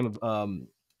became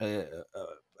a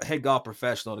head golf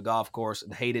professional at a golf course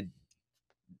and hated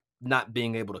not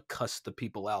being able to cuss the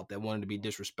people out that wanted to be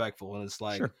disrespectful. And it's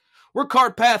like, Sure. We're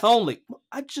cart path only.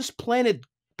 I just planted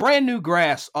brand new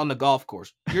grass on the golf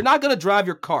course. You're not going to drive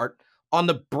your cart on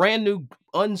the brand new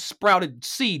unsprouted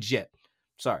seeds yet.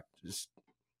 Sorry.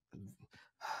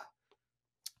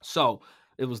 So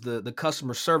it was the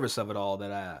customer service of it all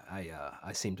that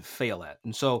I seemed to fail at.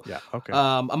 And so Yeah, okay.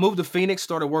 I moved to Phoenix,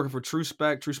 started working for True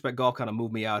Spec. True Spec Golf kind of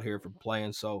moved me out here for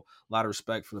playing. So a lot of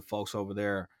respect for the folks over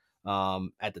there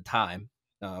at the time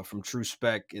from True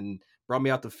Spec, and brought me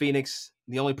out to Phoenix.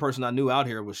 The only person I knew out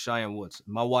here was Cheyenne Woods.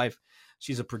 My wife,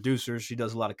 she's a producer. She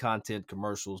does a lot of content,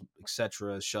 commercials,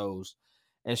 etc., shows.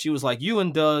 And she was like, "You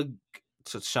and Doug,"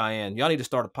 to Cheyenne, "y'all need to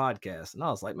start a podcast." And I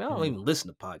was like, "Man, I don't even listen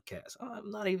to podcasts.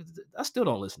 I still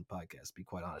don't listen to podcasts, to be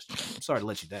quite honest. I'm sorry to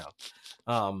let you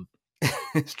down."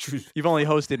 It's true. You've only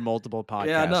hosted multiple podcasts.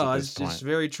 Yeah, no, it's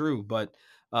very true. But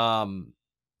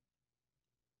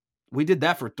we did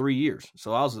that for 3 years.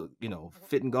 So I was,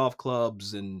 fitting golf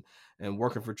clubs and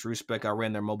working for True Spec. I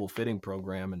ran their mobile fitting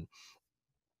program. And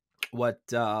what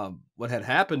had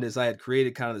happened is I had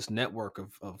created kind of this network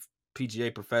of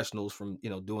PGA professionals from,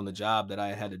 doing the job that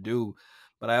I had to do.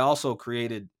 But I also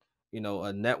created,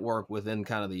 a network within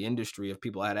kind of the industry of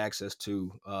people I had access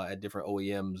to at different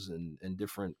OEMs and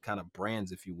different kind of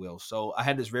brands, if you will. So I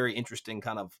had this very interesting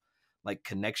kind of like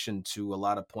connection to a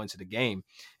lot of points of the game.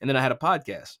 And then I had a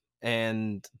podcast,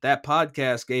 and that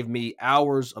podcast gave me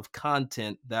hours of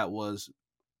content that was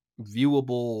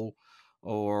viewable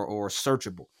or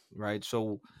searchable, right?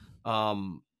 So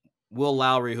Will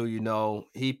Lowry, who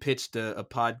he pitched a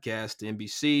podcast to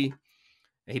NBC.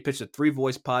 And he pitched a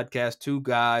 3-voice podcast, 2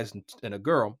 guys and a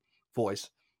girl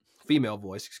voice, female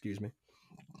voice, excuse me.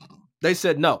 They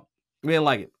said no, we didn't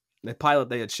like it. The pilot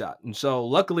they had shot. And so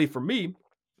luckily for me,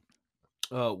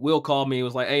 Will called me and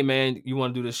was like, "Hey man, you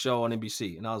want to do this show on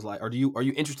NBC?" And I was like, are you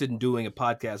interested in doing a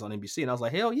podcast on NBC? And I was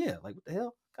like, hell yeah. Like, what the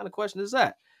hell kind of question is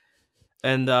that?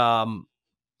 And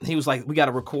he was like, we got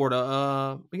to record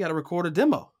a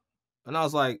demo. And I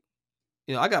was like,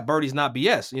 I got Birdies Not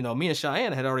BS. Me and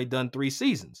Cheyenne had already done 3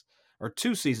 seasons or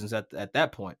 2 seasons at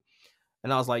that point.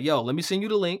 And I was like, yo, let me send you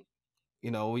the link.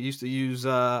 We used to use,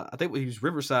 I think we used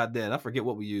Riverside then. I forget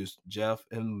what we used, Jeff,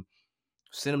 and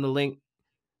sent him the link.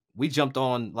 We jumped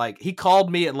on, like, he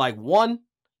called me at like 1.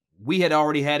 We had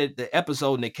already had the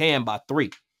episode in the can by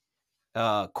 3.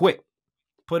 Quick.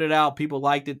 Put it out. People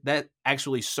liked it. That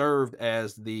actually served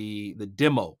as the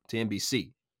demo to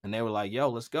NBC. And they were like, yo,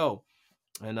 let's go.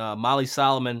 And Molly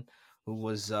Solomon, who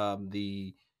was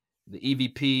the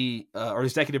EVP or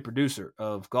executive producer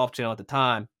of Golf Channel at the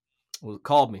time,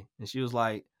 called me. And she was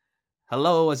like,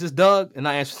 "Hello, is this Doug?" And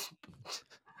I answered,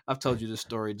 I've told you this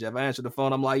story, Jeff. I answered the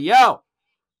phone. I'm like, "Yo,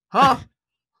 huh?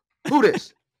 Who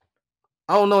this?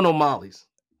 I don't know no Molly's."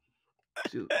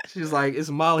 She's like, "It's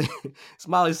Molly. It's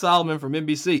Molly Solomon from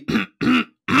NBC."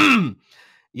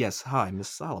 Yes, hi, Miss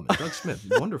Solomon. Doug Smith,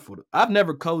 wonderful. I've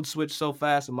never code switched so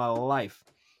fast in my life.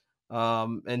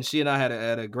 And she and I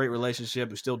had a great relationship.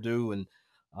 We still do, and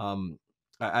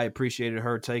I appreciated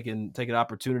her taking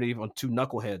opportunity on 2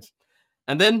 knuckleheads.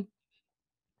 And then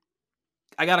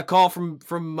I got a call from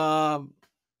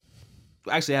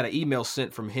actually I had an email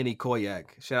sent from Henny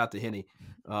Koyak. Shout out to Henny.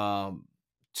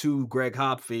 To Greg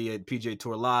Hopfee at PGA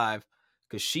Tour Live,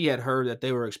 because she had heard that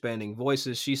they were expanding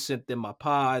voices. She sent them my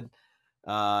pod,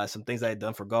 some things I had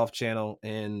done for Golf Channel,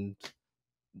 and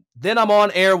Then I'm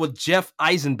on air with Jeff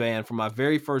Eisenband for my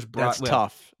very first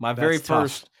tough. My very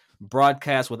first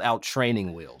broadcast without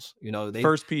training wheels.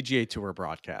 First PGA Tour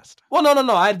broadcast. Well,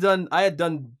 no. I had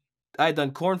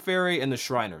done Korn Ferry and the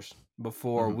Shriners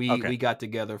before we got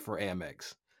together for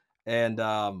Amex. And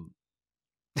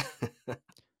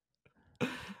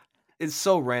it's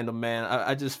so random, man.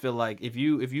 I just feel like if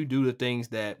you do the things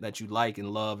that you like and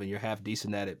love and you're half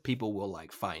decent at it, people will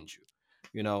like find you.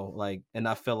 And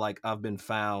I feel like I've been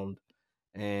found,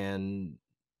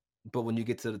 but when you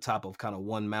get to the top of kind of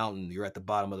one mountain, you're at the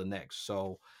bottom of the next.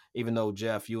 So even though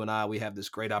Jeff, you and I, we have this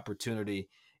great opportunity,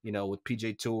 with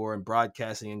PGA Tour and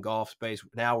broadcasting and golf space,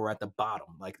 now we're at the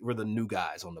bottom. Like we're the new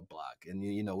guys on the block, and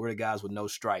we're the guys with no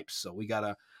stripes. So we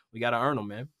gotta earn them,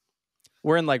 man.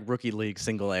 We're in like rookie league,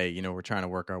 single A. We're trying to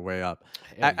work our way up.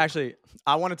 Actually,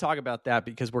 I want to talk about that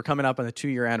because we're coming up on the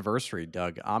 2-year anniversary,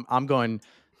 Doug. I'm going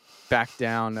back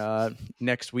down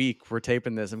next week. We're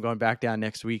taping this. I'm going back down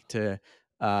next week to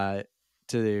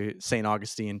St.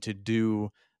 Augustine to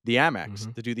do the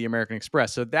Amex, to do the American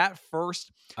Express. So that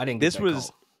first, I didn't. Get that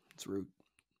call. It's rude.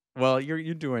 Well,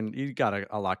 you got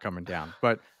a lot coming down,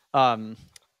 but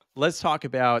let's talk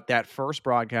about that first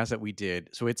broadcast that we did.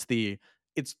 So it's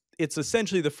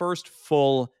essentially the first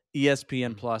full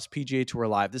ESPN Plus PGA Tour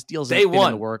Live. This deal's been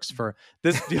in the works for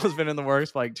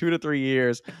like 2 to 3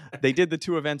 years. They did the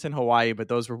 2 events in Hawaii, but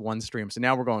those were one stream. So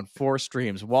now we're going 4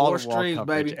 streams, wall-to-wall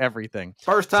coverage, baby. Everything.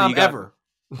 First time ever.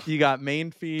 You got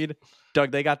main feed,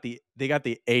 Doug. They got the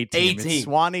A team.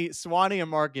 Swanee and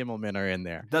Mark Immelman are in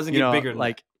there. Doesn't get bigger.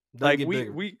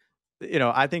 We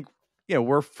I think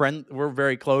we're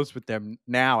very close with them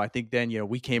now. I think then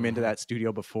we came into that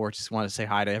studio before. Just want to say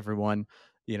hi to everyone.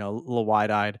 A little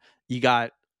wide-eyed. You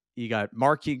got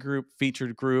marquee group,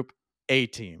 featured group, A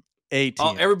team.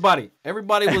 Oh, everybody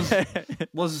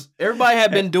was everybody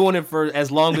had been doing it for as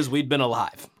long as we'd been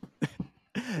alive.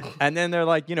 And then they're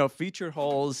like, featured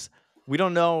holes. We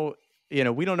don't know,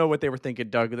 we don't know what they were thinking,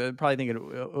 Doug. They're probably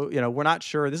thinking, we're not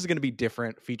sure. This is going to be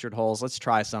different. Featured holes. Let's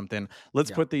try something.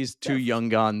 Let's put these 2 young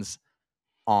guns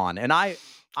on. And I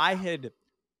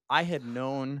had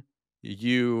known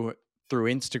you through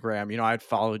Instagram. I'd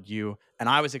followed you, and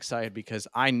I was excited because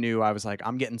I knew I was like,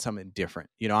 I'm getting something different.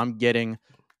 I'm getting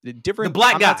different. The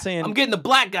black guy. I'm getting the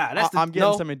black guy. I'm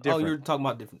getting something different. Oh, you're talking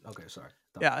about different. Okay, sorry.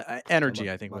 Energy,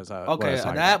 I think was okay.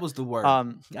 That was the word.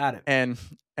 Got it.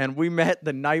 And we met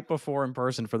the night before in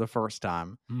person for the first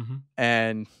time,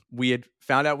 and we had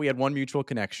found out we had one mutual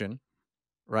connection,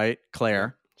 right?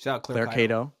 Claire. Shout out Claire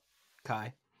Cato.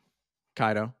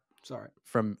 Kaito. Sorry.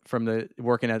 From the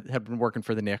had been working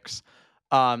for the Knicks,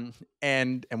 and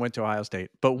went to Ohio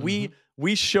State. But we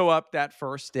show up that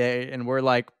first day and we're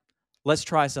like, let's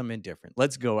try something different.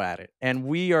 Let's go at it. And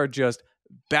we are just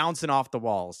bouncing off the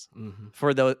walls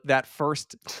for that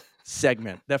first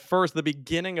segment, the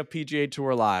beginning of PGA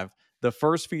Tour Live, the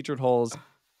first featured holes,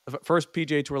 first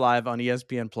PGA Tour Live on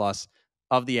ESPN Plus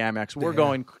of the Amex. We're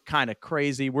going kind of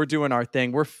crazy. We're doing our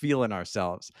thing. We're feeling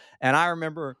ourselves. And I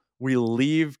remember we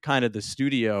leave kind of the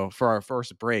studio for our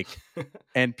first break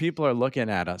and people are looking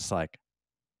at us like,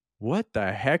 what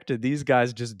the heck did these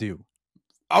guys just do?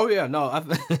 Oh yeah, no.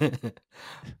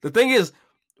 The thing is,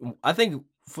 I think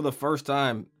for the first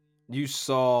time you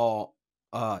saw,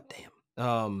 for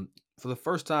the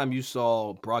first time you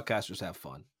saw broadcasters have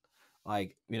fun.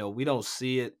 Like, we don't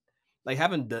see it. Like,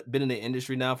 having been in the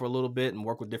industry now for a little bit and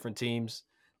work with different teams,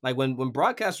 like when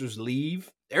broadcasters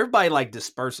leave, everybody like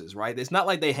disperses, right? It's not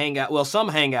like they hang out. Well, some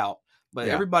hang out, but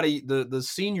everybody, the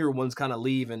senior ones kind of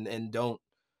leave and don't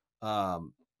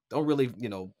really,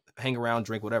 hang around,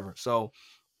 drink, whatever. So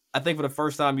I think for the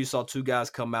first time you saw 2 guys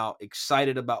come out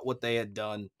excited about what they had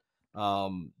done,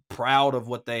 proud of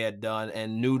what they had done,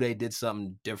 and knew they did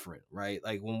something different, right?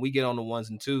 Like when we get on the 1s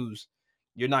and 2s,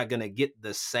 you're not going to get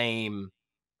the same,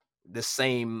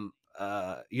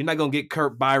 you're not going to get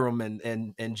Kurt Byram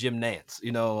and Jim Nance,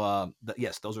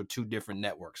 yes, those are 2 different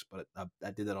networks, but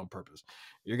I did that on purpose.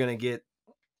 You're going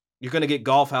to get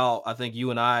golf how I think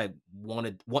you and I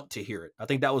want to hear it. I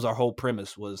think that was our whole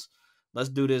premise, was let's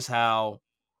do this how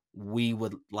we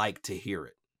would like to hear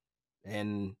it.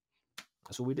 And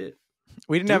that's what we did.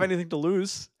 We didn't have anything to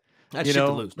lose. That's shit to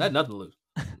lose. That's nothing to lose.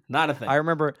 Not a thing. I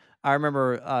remember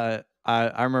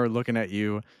looking at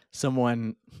you,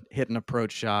 someone hit an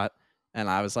approach shot, and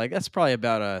I was like, that's probably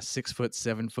about a 6 foot,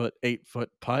 7 foot, 8 foot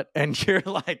putt. And you're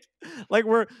like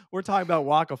we're talking about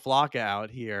Waka Flocka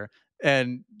out here.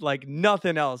 And like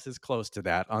nothing else is close to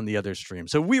that on the other stream.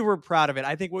 So we were proud of it.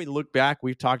 I think when we look back,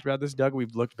 we've talked about this, Doug.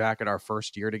 We've looked back at our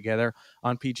first year together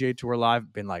on PGA Tour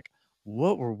Live, been like,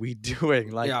 what were we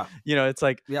doing? Like, it's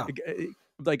like,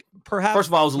 like perhaps. First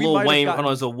of all, it was a Lil Wayne. Gotten... Oh, no,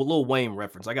 it was a Lil Wayne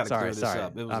reference. I got to clear this sorry.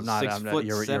 up. It was I'm a not, 6 I'm not, foot,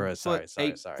 you're 7 sorry, foot,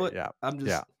 8 foot. Yeah. I'm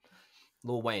just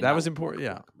Lil Wayne. That was important.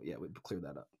 Yeah. Yeah, we clear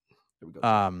that up. There we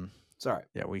go. Sorry.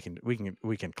 Yeah, we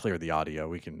can clear the audio.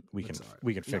 We can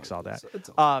fix all that. It's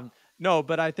all right. No,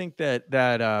 but I think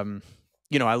that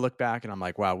you know, I look back and I'm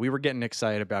like, wow, we were getting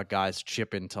excited about guys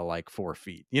chipping to like 4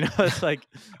 feet. You know, it's like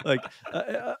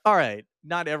all right,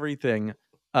 not everything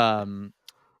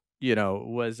you know,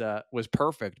 was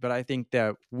perfect, but I think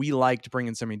that we liked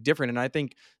bringing something different. And I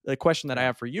think the question that I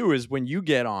have for you is, when you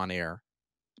get on air,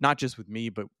 not just with me,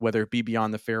 but whether it be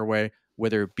Beyond the Fairway,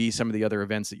 whether it be some of the other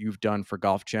events that you've done for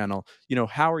Golf Channel, you know,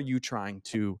 how are you trying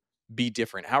to be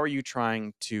different? How are you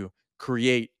trying to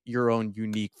create your own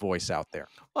unique voice out there?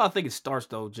 Well, I think it starts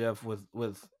though, Jeff,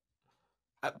 with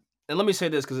and let me say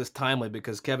this because it's timely,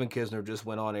 because Kevin Kisner just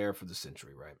went on air for the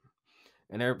Century, right?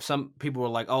 And some people were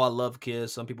like, "Oh, I love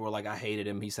Kiss." Some people were like, "I hated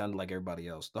him. He sounded like everybody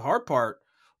else." The hard part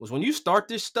was when you start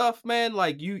this stuff, man.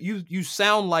 Like you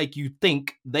sound like you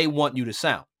think they want you to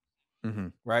sound. Mm-hmm.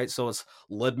 Right? So it's,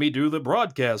 let me do the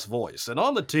broadcast voice, and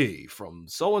on the tee from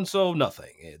so-and-so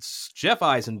nothing, it's Jeff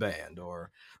Eisenband,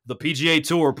 or the PGA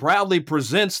Tour proudly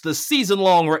presents the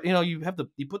season-long, you know, you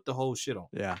put the whole shit on.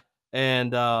 Yeah.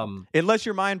 And unless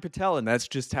you're Mayan Patel, and that's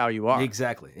just how you are.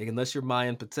 Exactly. Unless you're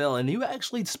Mayan Patel, and you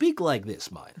actually speak like this,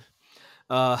 Mayan.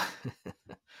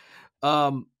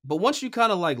 But once you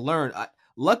kind of like learn,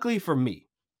 luckily for me,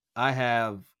 I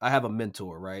have a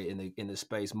mentor, right, in the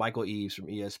space, Michael Eaves from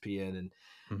ESPN, and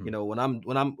Mm-hmm. you know, when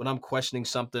I'm questioning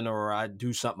something or I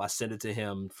do something, I send it to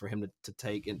him for him to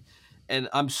take, and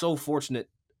I'm so fortunate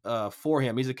for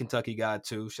him. He's a Kentucky guy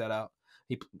too. Shout out.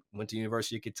 He went to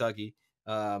University of Kentucky.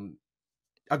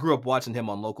 I grew up watching him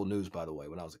on local news, by the way,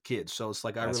 when I was a kid. So it's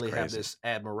like, I really crazy. have this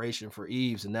admiration for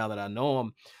Eaves, and now that I know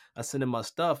him, I send him my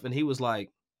stuff, and he was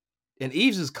like, and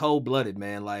Eaves is cold-blooded,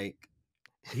 man. Like,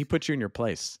 he put you in your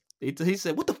place. He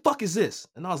said, "What the fuck is this?"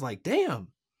 And I was like, "Damn,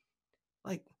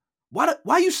 like,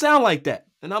 why you sound like that?"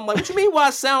 And I'm like, "What you mean why I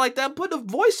sound like that? Put the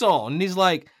voice on." And he's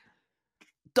like,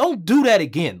 "Don't do that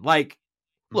again. Like,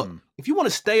 look, if you want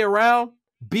to stay around,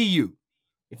 be you.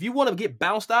 If you want to get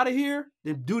bounced out of here,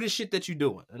 then do the shit that you're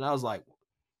doing." And I was like,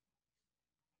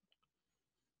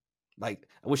 I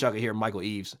wish I could hear Michael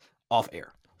Eaves off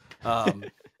air.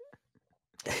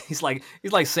 He's like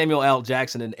Samuel L.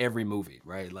 Jackson in every movie,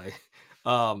 right? Like,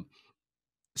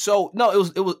 so no,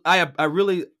 it was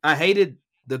I hated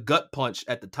the gut punch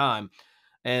at the time,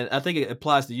 and I think it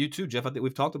applies to you too, Jeff. I think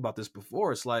we've talked about this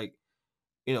before. It's like,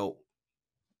 you know,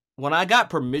 when I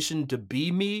got permission to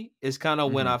be me, is kind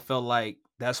of when I felt like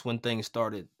that's when things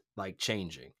started like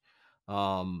changing.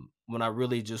 When I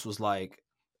really just was like,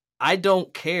 I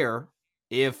don't care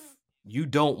if you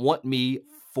don't want me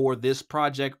for this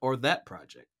project or that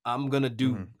project. I'm going to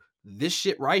do this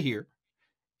shit right here.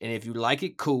 And if you like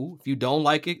it, cool. If you don't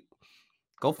like it,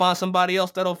 go find somebody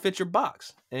else that'll fit your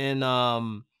box. And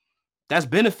that's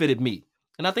benefited me.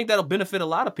 And I think that'll benefit a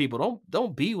lot of people.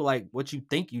 Don't be like what you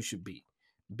think you should be.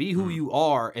 Be who you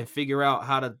are and figure out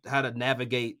how to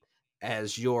navigate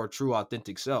as your true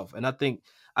authentic self. And I think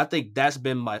that's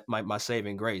been my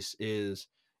saving grace is,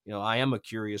 you know, I am a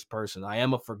curious person. I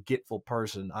am a forgetful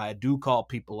person. I do call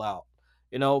people out.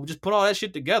 You know, just put all that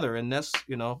shit together, and that's,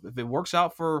 you know, if it works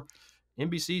out for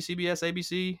NBC, CBS,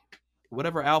 ABC,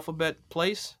 whatever alphabet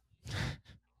place,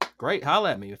 great,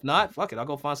 holla at me. If not, fuck it, I'll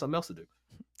go find something else to do.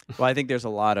 Well, I think there's a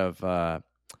lot of,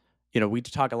 you know, we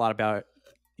talk a lot about,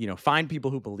 you know, find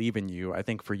people who believe in you. I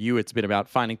think for you, it's been about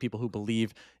finding people who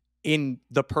believe in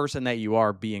the person that you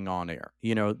are being on air.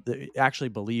 You know, actually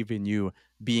believe in you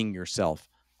being yourself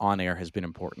on air has been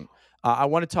important. I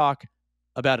want to talk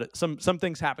about some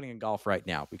things happening in golf right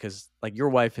now, because like your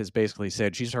wife has basically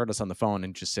said, she's heard us on the phone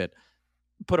and just said,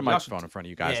 put a microphone in front of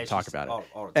you guys and talk about it.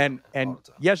 All the time, and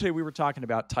yesterday we were talking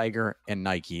about Tiger and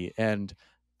Nike. And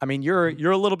I mean, you're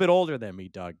a little bit older than me,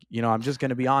 Doug. You know, I'm just going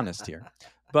to be honest here.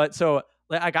 But so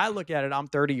like I look at it, I'm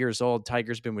 30 years old.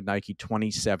 Tiger's been with Nike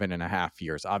 27 and a half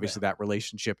years. Obviously that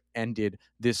relationship ended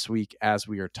this week as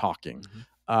we are talking.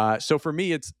 So for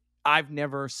me, I've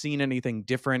never seen anything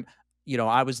different. You know,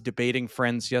 I was debating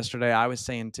friends yesterday. I was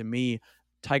saying to me,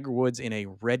 Tiger Woods in a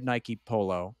red Nike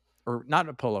polo, or not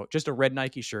a polo, just a red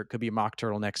Nike shirt, could be a mock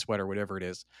turtleneck sweater, whatever it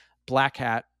is, black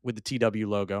hat with the TW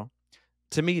logo.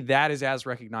 To me, that is as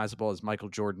recognizable as Michael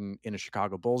Jordan in a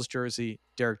Chicago Bulls jersey,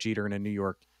 Derek Jeter in a New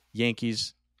York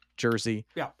Yankees jersey.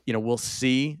 Yeah. You know, we'll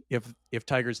see if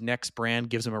Tiger's next brand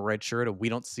gives him a red shirt, or we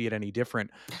don't see it any different.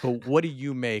 But what do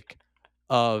you make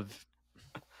of,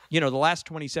 you know, the last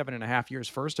 27 and a half years?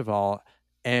 First of all,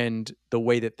 and the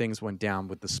way that things went down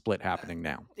with the split happening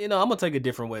now? I'm gonna take a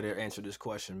different way to answer this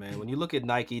question, man. When you look at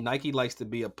Nike likes to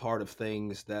be a part of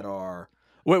things that are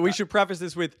Well, we should preface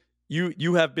this with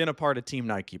you have been a part of Team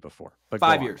Nike before, but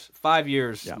 5 years. 5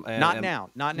 years. Yeah. And, Not and- now,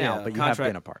 yeah, but you have contract.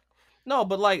 been a part. No,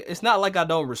 but like it's not like I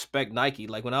don't respect Nike.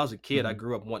 Like when I was a kid, I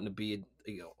grew up wanting to be,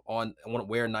 I want to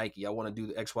wear Nike. I want to do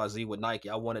the XYZ with Nike.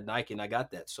 I wanted Nike, and I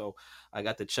got that. So I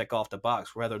got to check off the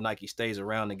box. Whether Nike stays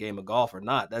around the game of golf or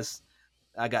not,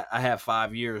 I have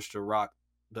 5 years to rock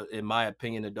in my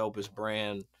opinion, the dopest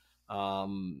brand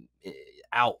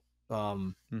out.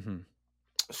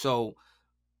 So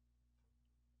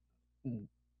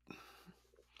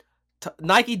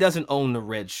Nike doesn't own the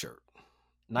red shirt.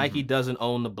 Nike doesn't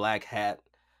own the black hat.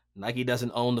 Nike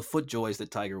doesn't own the FootJoys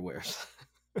that Tiger wears.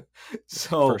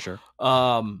 So for sure.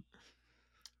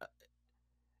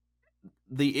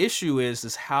 The issue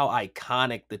is how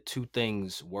iconic the two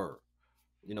things were.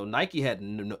 Nike had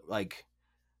you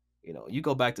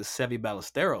go back to Seve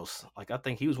Ballesteros. Like I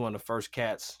think he was one of the first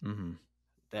cats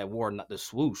that wore the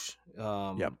swoosh.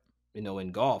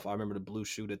 In golf, I remember the blue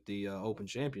shoot at the Open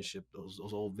Championship. Those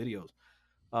old videos.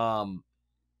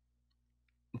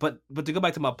 But to go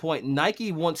back to my point,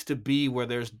 Nike wants to be where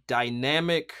there's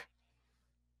dynamic,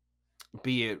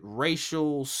 be it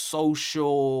racial,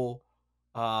 social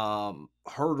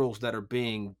hurdles that are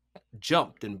being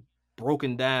jumped and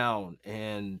broken down,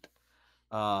 and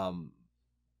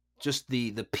just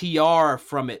the PR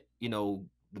from it.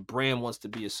 The brand wants to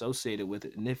be associated with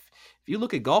it. And if you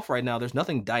look at golf right now, there's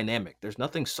nothing dynamic, there's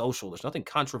nothing social, there's nothing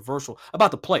controversial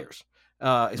about the players.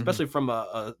 Especially from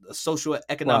a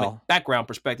socio-economic background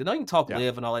perspective. Now you can talk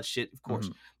LIV and all that shit, of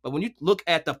course. But when you look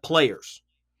at the players,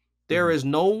 there is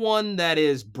no one that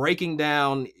is breaking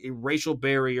down racial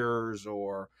barriers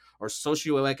or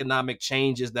socioeconomic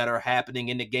changes that are happening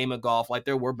in the game of golf like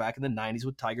there were back in the 90s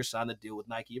with Tiger signed the deal with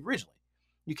Nike originally.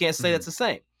 You can't say that's the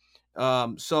same.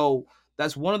 So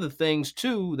that's one of the things,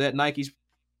 too, that Nike's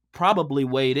probably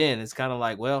weighed in. It's kind of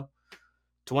like, well,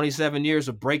 27 years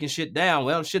of breaking shit down.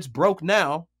 Well, shit's broke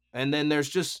now. And then there's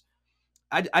just,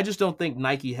 I just don't think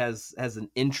Nike has an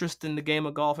interest in the game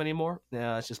of golf anymore.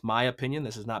 It's just my opinion.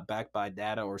 This is not backed by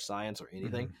data or science or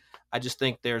anything. I just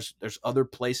think there's other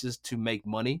places to make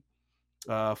money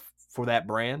for that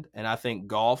brand. And I think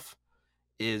golf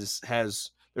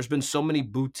there's been so many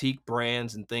boutique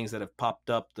brands and things that have popped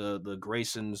up, the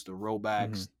Graysons, the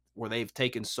Robacks, where they've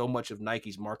taken so much of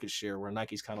Nike's market share, where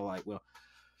Nike's kind of like, well,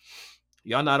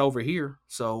 y'all not over here,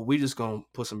 so we just gonna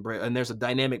put some bread. And there's a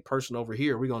dynamic person over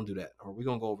here. We're gonna do that, or we're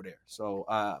gonna go over there. So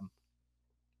I'm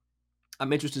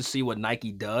interested to see what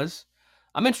Nike does.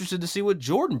 I'm interested to see what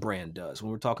Jordan Brand does when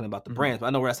we're talking about the brands. But I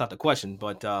know that's not the question,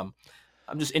 but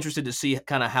I'm just interested to see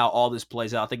kind of how all this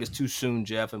plays out. I think it's too soon,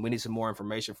 Jeff, and we need some more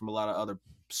information from a lot of other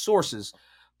sources.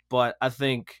 But I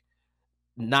think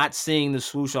not seeing the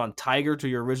swoosh on Tiger, to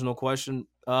your original question,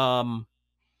 it's going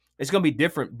to be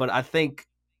different. But I think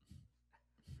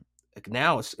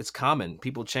now it's common.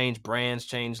 People change brands,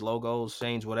 change logos,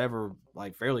 change whatever,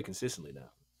 like fairly consistently now.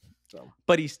 So.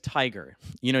 But he's Tiger.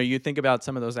 You think about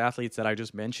some of those athletes that I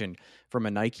just mentioned from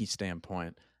a Nike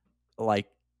standpoint, like,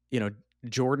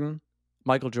 Jordan,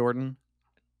 Michael Jordan,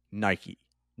 Nike,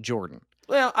 Jordan.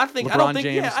 Well, I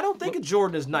don't think of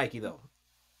Jordan as Nike though.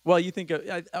 Well, you think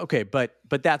okay, but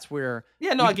that's where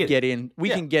I get it. We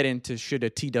can get into should a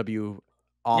TW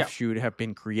offshoot have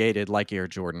been created like Air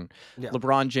Jordan.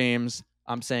 LeBron James,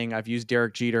 I'm saying I've used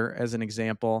Derek Jeter as an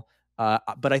example.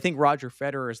 But I think Roger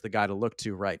Federer is the guy to look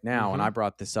to right now. And I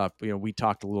brought this up. We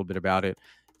talked a little bit about it.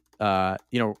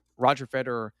 Roger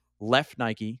Federer left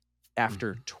Nike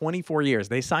after 24 years.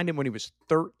 They signed him when he was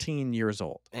 13 years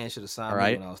old. And should have signed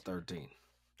me when I was 13.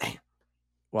 Damn.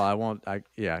 Well, I won't.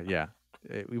 Yeah.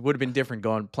 It would have been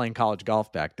different playing college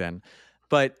golf back then.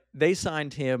 But they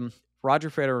signed him. Roger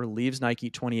Federer leaves Nike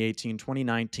 2018,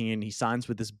 2019. He signs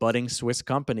with this budding Swiss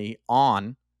company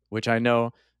On, which I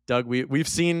know, Doug, we've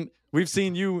seen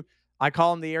you. I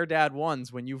call them the Air Dad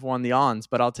ones when you've won the Ons,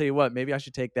 but I'll tell you what, maybe I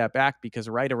should take that back, because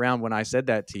right around when I said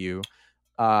that to you,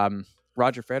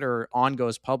 Roger Federer, On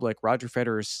goes public. Roger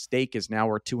Federer's stake is now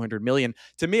worth $200 million.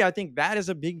 To me, I think that is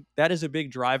a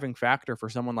big driving factor for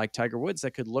someone like Tiger Woods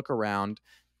that could look around,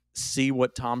 see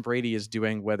what Tom Brady is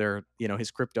doing, whether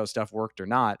his crypto stuff worked or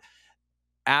not.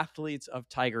 Athletes of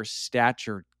Tiger's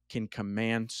stature can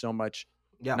command so much,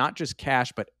 not just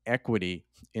cash, but equity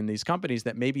in these companies,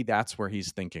 that maybe that's where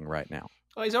he's thinking right now.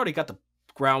 Well, he's already got the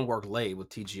groundwork laid with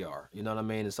TGR. You know what I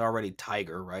mean? It's already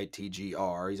Tiger, right?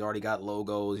 TGR. He's already got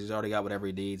logos. He's already got whatever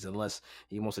he needs, unless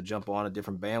he wants to jump on a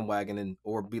different bandwagon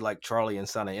or be like Charlie and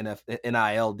sign an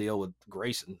NIL deal with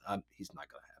Grayson. He's not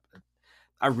going to happen.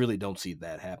 I really don't see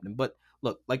that happening. But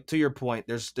look, like to your point,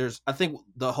 there's I think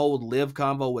the whole live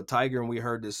convo with Tiger, and we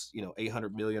heard this,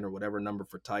 800 million or whatever number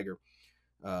for Tiger,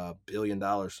 $1 billion.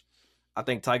 I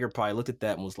think Tiger probably looked at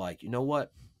that and was like, you know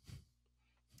what?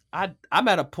 I'm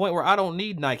at a point where I don't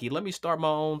need Nike. Let me start my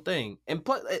own thing. And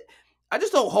I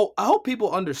just don't hope. I hope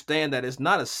people understand that it's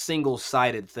not a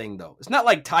single-sided thing, though. It's not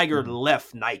like Tiger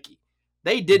left Nike.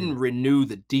 They didn't renew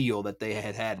the deal that they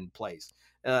had in place.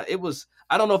 It was.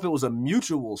 I don't know if it was a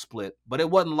mutual split, but it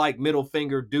wasn't like middle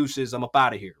finger deuces. I'm up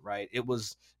out of here, right? It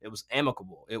was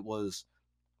amicable. It was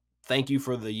thank you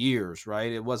for the years,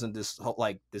 right? It wasn't this whole,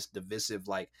 like this divisive.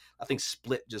 Like I think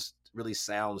split just really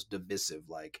sounds divisive.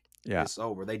 Like it's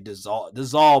over. They dissolve.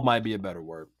 Dissolve might be a better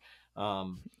word.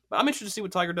 But I'm interested to see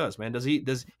what Tiger does, man.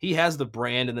 He has the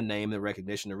brand and the name and the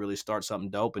recognition to really start something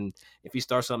dope. And if he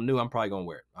starts something new, I'm probably gonna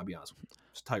wear it. I'll be honest with you.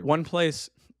 It's Tiger. One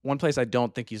place I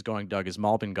don't think he's going, Doug, is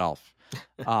Malbon Golf,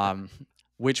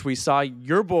 which we saw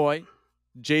your boy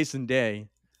Jason Day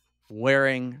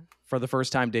wearing for the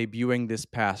first time, debuting this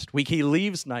past week. He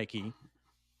leaves Nike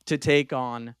to take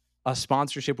on a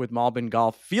sponsorship with Malbon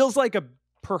Golf. Feels like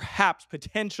perhaps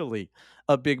potentially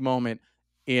a big moment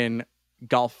in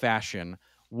golf fashion.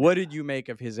 What did you make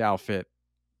of his outfit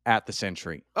at the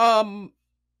Century? I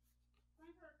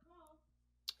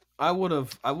would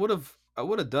have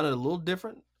done it a little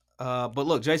different. But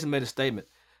look, Jason made a statement,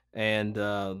 and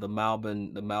the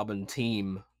Malbon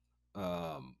team.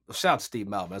 Shout out to Steve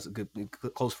Malbon. That's a good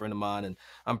close friend of mine, and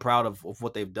I'm proud of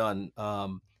what they've done.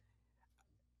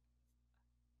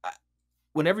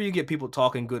 Whenever you get people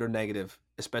talking good or negative,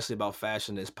 especially about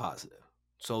fashion, it's positive.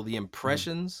 So the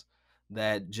impressions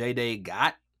that J-Day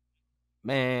got,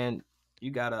 man, you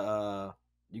gotta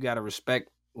respect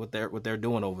what they're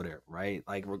doing over there, right?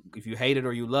 Like if you hate it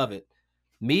or you love it.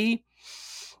 Me,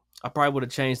 I probably would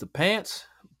have changed the pants.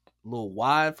 A little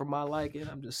wide for my liking.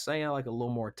 I'm just saying, like a little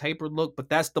more tapered look, but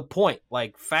that's the point.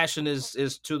 Like fashion is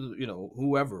to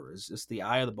whoever. It's the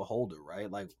eye of the beholder, right?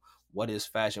 Like what is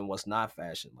fashion, what's not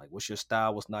fashion? Like what's your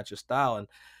style, what's not your style?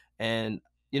 And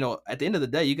at the end of the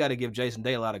day, you got to give Jason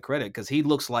Day a lot of credit because he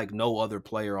looks like no other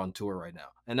player on tour right now.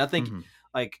 And I think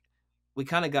like we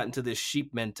kind of got into this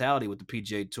sheep mentality with the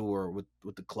PGA Tour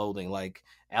with the clothing. Like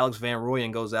Alex Van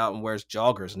Rooyen goes out and wears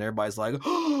joggers, and everybody's like,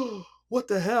 "Oh, what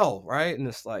the hell?" Right? And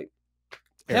it's like,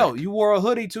 hell, you wore a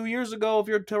hoodie 2 years ago. If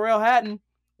you're Terrell Hatton,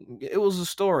 it was a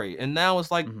story, and now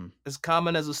it's like as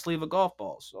common as a sleeve of golf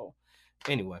balls. So,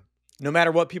 anyway, no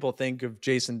matter what people think of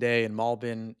Jason Day and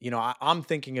Malbon, I'm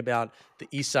thinking about the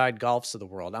East Side Golfs of the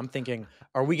world. I'm thinking,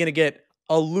 are we going to get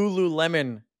a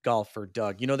Lululemon golfer,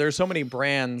 Doug? There's so many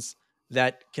brands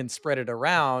that can spread it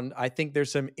around. I think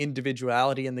there's some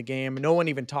individuality in the game. No one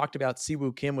even talked about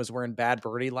Siwoo Kim was wearing Bad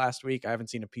Birdie last week. I haven't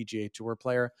seen a PGA Tour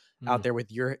player out there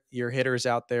with your hitters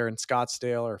out there in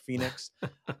Scottsdale or Phoenix.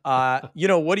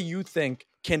 What do you think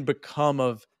can become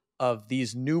of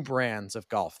these new brands of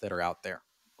golf that are out there?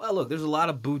 Well, look, there's a lot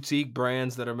of boutique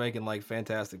brands that are making like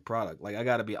fantastic product. Like I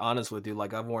got to be honest with you.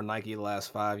 Like I've worn Nike the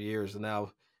last 5 years, and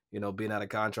now being out of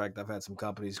contract, I've had some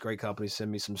great companies send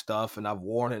me some stuff, and I've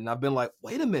worn it, and I've been like,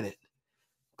 wait a minute,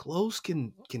 clothes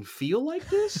can feel like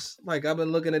this? Like I've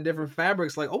been looking at different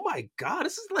fabrics, like, oh my God,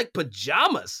 this is like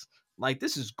pajamas. Like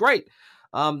this is great.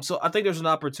 So I think there's an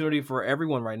opportunity for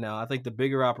everyone right now. I think the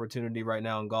bigger opportunity right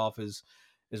now in golf is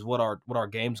what our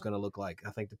game's going to look like.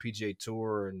 I think the PGA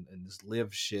Tour and this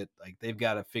LIV shit, like they've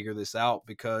got to figure this out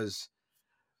because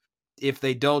if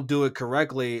they don't do it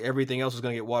correctly, everything else is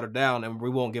going to get watered down, and we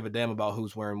won't give a damn about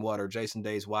who's wearing what or Jason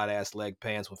Day's wide-ass leg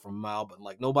pants from Malbon.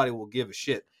 Like, nobody will give a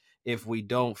shit if we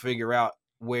don't figure out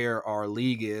where our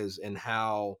league is and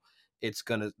how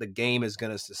the game is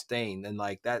going to sustain. And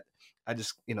like that, I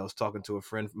just, was talking to a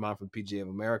friend of mine from PGA of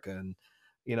America, and,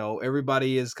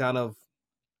 everybody is kind of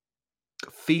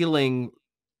feeling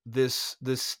this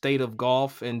state of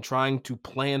golf and trying to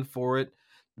plan for it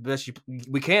the best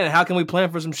we can. How can we plan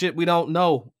for some shit we don't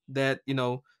know that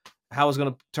how it's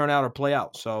going to turn out or play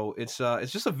out? So it's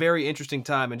just a very interesting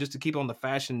time. And just to keep on the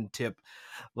fashion tip,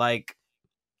 like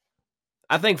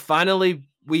I think finally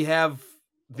we have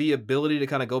the ability to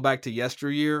kind of go back to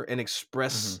yesteryear and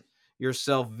express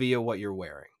yourself via what you're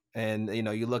wearing. And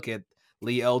you look at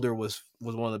Lee Elder was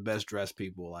one of the best dressed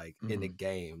people like in the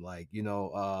game. Like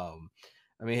I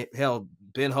mean, hell,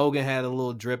 Ben Hogan had a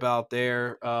little drip out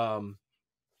there.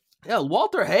 Yeah,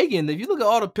 Walter Hagen. If you look at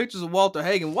all the pictures of Walter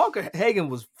Hagen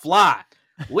was fly.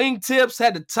 Wingtips,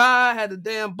 had the tie, had the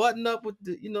damn button up with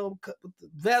the with the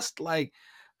vest. Like,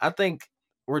 I think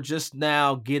we're just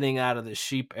now getting out of the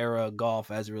sheep era of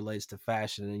golf as it relates to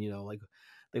fashion. And like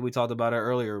think we talked about it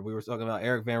earlier. We were talking about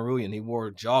Eric Van Rooyen. He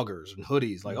wore joggers and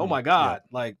hoodies. Like, oh my Yeah. God.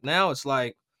 Like now it's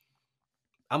like,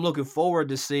 I'm looking forward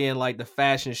to seeing like the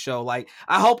fashion show. Like,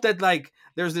 I hope that like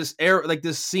there's this like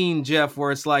this scene, Jeff,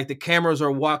 where it's like the cameras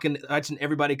are watching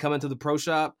everybody come into the pro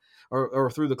shop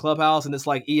or through the clubhouse, and it's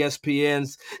like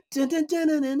ESPN's dun, dun, dun,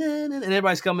 dun, dun, dun, and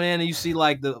everybody's coming in, and you see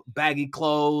like the baggy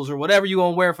clothes or whatever you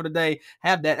gonna wear for the day.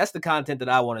 Have that. That's the content that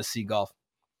I want to see, golf.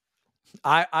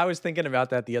 I was thinking about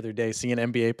that the other day, seeing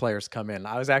NBA players come in.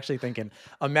 I was actually thinking,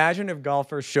 imagine if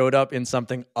golfers showed up in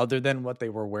something other than what they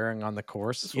were wearing on the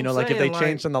course. That's You what know, I'm like if saying, they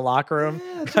changed in the locker room.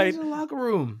 Yeah, right? change in the locker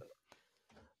room.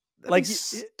 That'd Like be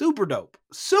super dope.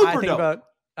 Super dope.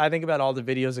 I think about all the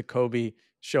videos of Kobe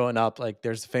showing up. Like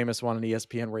there's the famous one on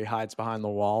ESPN where he hides behind the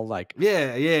wall. Like,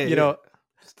 you know,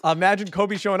 imagine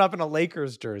Kobe showing up in a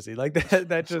Lakers jersey. Like that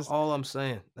That's just all I'm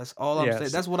saying. That's all I'm saying.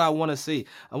 That's what I want to see.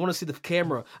 I want to see the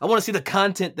camera. I want to see the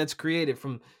content that's created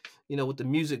from, with the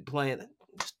music playing.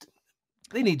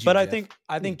 They need you. But Jeff.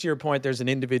 I think to your point, there's an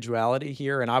individuality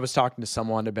here. And I was talking to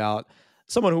someone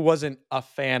who wasn't a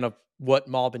fan of what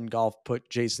Malbon Golf put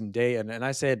Jason Day in. And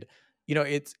I said,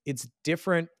 it's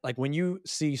different. Like when you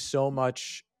see so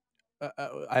much,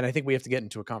 and I think we have to get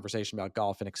into a conversation about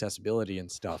golf and accessibility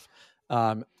and stuff.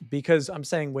 Because I'm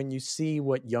saying when you see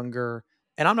what younger,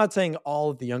 and I'm not saying all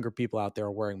of the younger people out there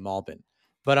are wearing Malbon,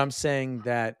 but I'm saying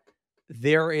that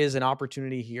there is an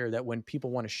opportunity here that when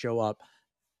people want to show up,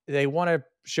 they want to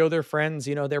show their friends,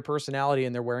 their personality,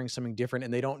 and they're wearing something different.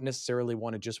 And they don't necessarily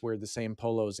want to just wear the same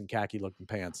polos and khaki looking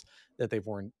pants that they've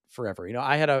worn forever.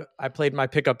 I played my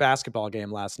pickup basketball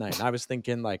game last night, and I was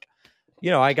thinking like,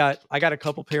 I got a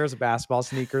couple pairs of basketball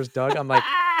sneakers, Doug. I'm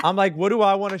like, what do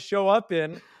I want to show up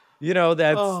in?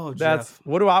 That's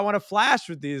what do I want to flash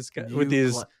with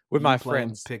my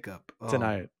friends pickup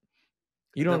tonight?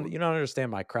 You don't understand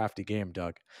my crafty game,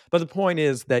 Doug. But the point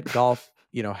is that golf,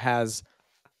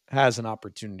 has an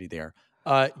opportunity there.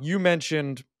 You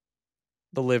mentioned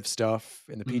the LIV stuff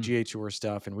and the PGA Tour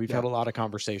stuff, and we've had a lot of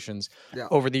conversations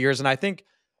over the years. And I think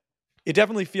it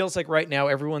definitely feels like right now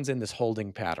everyone's in this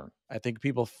holding pattern. I think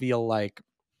people feel like,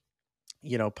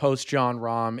 post John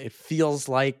Rahm, it feels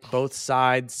like both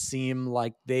sides seem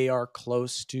like they are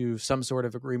close to some sort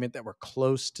of agreement, that we're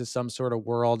close to some sort of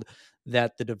world,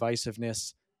 that the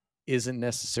divisiveness isn't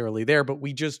necessarily there, but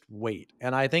we just wait.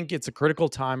 And I think it's a critical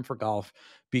time for golf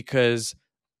because,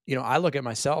 I look at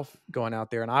myself going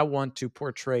out there and I want to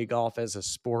portray golf as a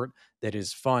sport that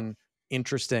is fun,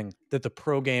 interesting, that the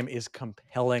pro game is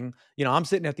compelling. I'm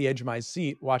sitting at the edge of my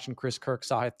seat watching Chris Kirk,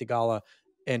 Sahith Theegala,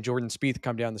 and Jordan Spieth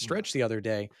come down the stretch the other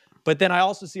day. But then I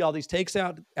also see all these takes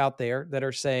out there that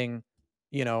are saying,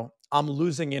 I'm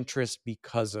losing interest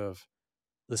because of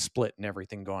the split and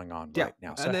everything going on right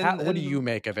now. So what do you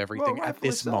make of everything at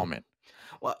this moment?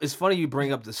 Well, it's funny you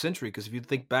bring up the century, because if you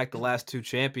think back the last two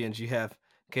champions, you have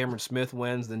Cameron Smith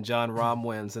wins, then John Rahm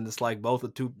wins, and it's like both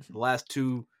the last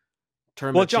two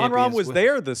tournament champions. Well, John Rahm was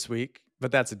there this week,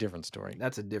 but that's a different story.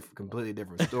 That's a completely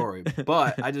different story.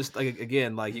 But I just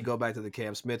again, you go back to the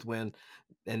Cam Smith win,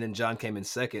 and then John came in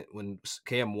second when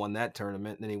Cam won that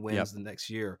tournament, and then he wins the next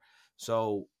year.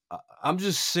 So I'm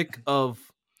just sick of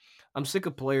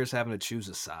players having to choose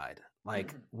a side.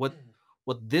 Like what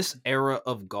this era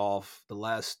of golf, the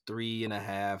last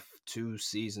 2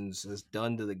 seasons, has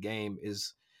done to the game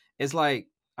is like,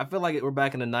 I feel like we're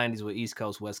back in the 90s with East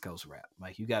Coast, West Coast rap.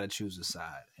 Like you got to choose a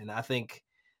side. And I think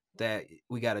that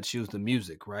we got to choose the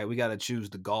music, right? We got to choose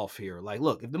the golf here. Like,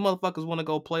 look, if the motherfuckers want to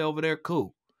go play over there,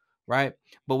 cool. Right.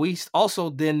 But we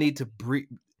also then need to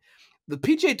the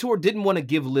PGA Tour didn't want to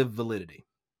give LIV validity.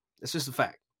 It's just a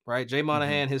fact. Right. Jay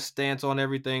Monahan, his stance on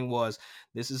everything was,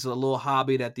 this is a little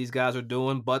hobby that these guys are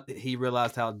doing, but he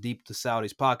realized how deep the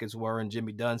Saudis' pockets were. And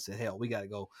Jimmy Dunn said, hell, we got to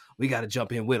go. We got to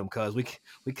jump in with them, because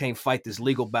we can't fight this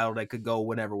legal battle that could go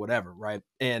whatever. Right.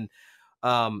 And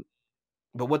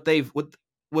but what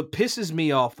pisses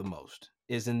me off the most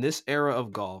is in this era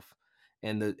of golf,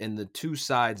 and the two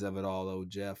sides of it all, though,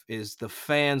 Jeff, is the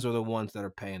fans are the ones that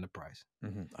are paying the price.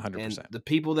 100%. And the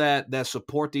people that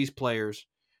support these players,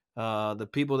 the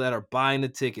people that are buying the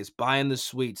tickets, buying the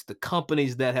suites, the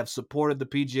companies that have supported the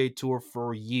PGA Tour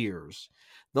for years,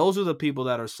 those are the people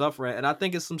that are suffering. And I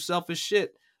think it's some selfish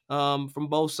shit from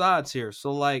both sides here.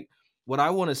 So, what I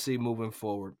want to see moving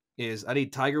forward is I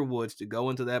need Tiger Woods to go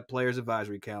into that Players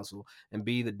Advisory Council and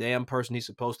be the damn person he's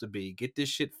supposed to be. Get this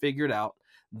shit figured out.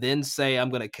 Then say, I'm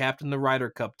going to captain the Ryder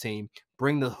Cup team.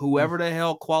 Bring whoever the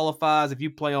hell qualifies. If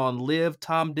you play on LIV,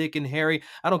 Tom, Dick, and Harry,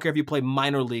 I don't care if you play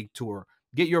minor league tour.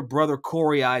 Get your brother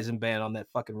Corey Eisenband on that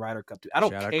fucking Ryder Cup team. I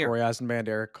don't care. Shout out Corey Eisenband,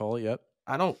 Eric Cole, yep.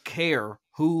 I don't care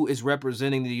who is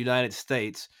representing the United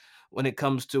States when it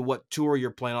comes to what tour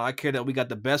you're playing on. I care that we got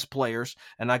the best players,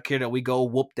 and I care that we go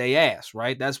whoop their ass,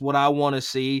 right? That's what I want to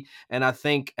see. And I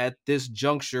think at this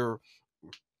juncture,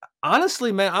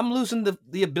 honestly, man, I'm losing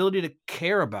the ability to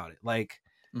care about it. Like,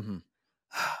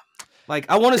 like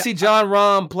I want to see John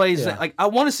Rahm plays. Yeah. Like I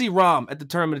want to see Rahm at the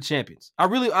Tournament of Champions. I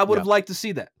would have liked to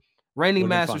see that. Reigning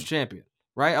Masters champion,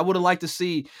 right? I would have liked to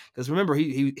see, because remember,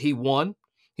 he won.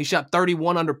 He shot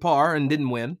 31 under par and didn't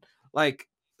win. Like,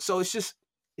 so it just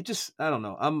I don't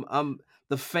know. I'm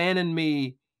the fan in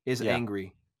me is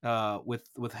angry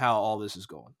with how all this is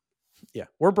going. Yeah,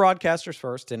 we're broadcasters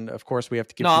first, and of course we have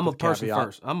to keep. No, I'm a person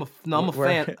first. I'm a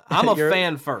fan. I'm a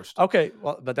fan first. Okay,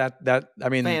 well, but that I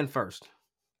mean, fan first,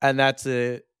 and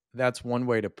that's one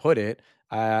way to put it.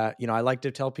 I like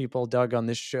to tell people, Doug, on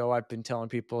this show, I've been telling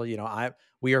people,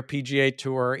 we are PGA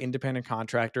Tour independent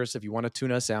contractors. If you want to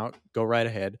tune us out, go right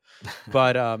ahead.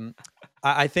 But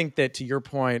I think that, to your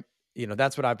point,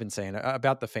 that's what I've been saying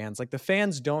about the fans. Like, the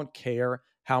fans don't care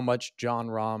how much Jon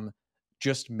Rahm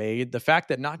just made. The fact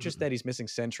that not just that he's missing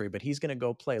Century, but he's going to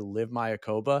go play LIV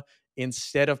Mayakoba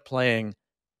instead of playing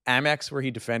Amex, where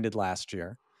he defended last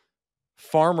year,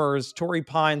 Farmers, Torrey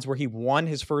Pines, where he won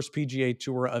his first PGA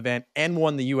Tour event and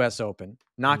won the U.S. Open,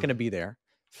 not going to be there.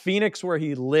 Phoenix, where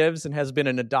he lives and has been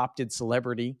an adopted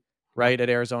celebrity, right, at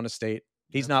Arizona State,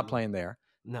 he's not playing there.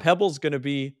 No. Pebble's going to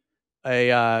be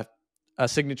a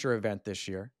signature event this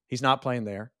year. He's not playing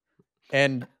there.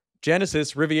 And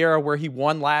Genesis, Riviera, where he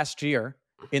won last year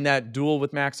in that duel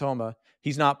with Max Homa,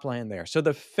 he's not playing there. So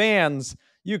the fans,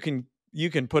 you can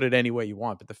put it any way you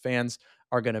want, but the fans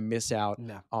are going to miss out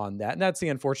on that. And that's the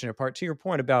unfortunate part. To your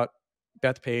point about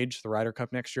Beth Page, the Ryder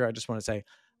Cup next year, I just want to say,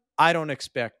 I don't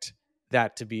expect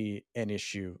that to be an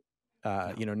issue,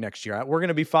 next year. We're going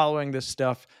to be following this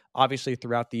stuff, obviously,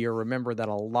 throughout the year. Remember that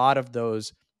a lot of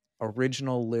those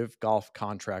original LIV Golf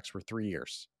contracts were 3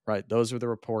 years, right? Those were the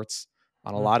reports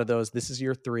on a lot of those. This is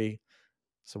year 3.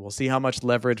 So we'll see how much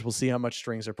leverage, we'll see how much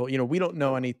strings are pulled. We don't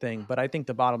know anything, but I think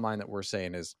the bottom line that we're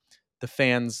saying is the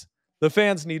fans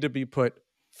need to be put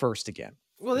first again.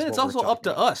 Well, then it's also up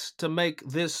to us to make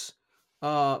this,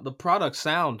 the product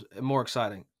sound more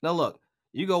exciting. Now, look,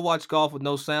 you go watch golf with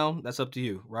no sound, that's up to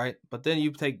you, right? But then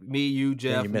you take me, you,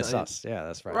 Jeff. And you miss us. Yeah,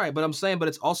 that's right. Right, but I'm saying, but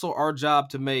it's also our job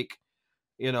to make,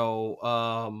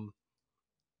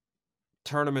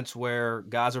 tournaments where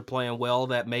guys are playing well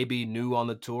that may be new on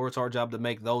the tour. It's our job to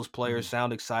make those players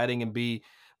sound exciting and be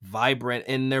vibrant,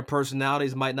 and their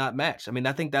personalities might not match. I mean,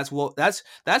 I think that's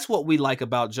what we like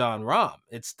about Jon Rahm.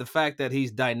 It's the fact that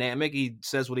he's dynamic. He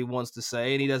says what he wants to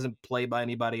say, and he doesn't play by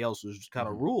anybody else's kind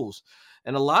of rules.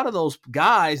 And a lot of those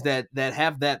guys that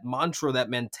have that mantra,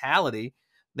 that mentality,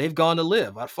 they've gone to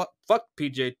LIV. Fuck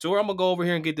PGA Tour. I'm gonna go over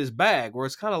here and get this bag. Where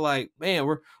it's kind of like, man,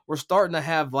 we're starting to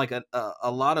have like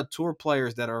a lot of tour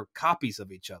players that are copies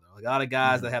of each other. A lot of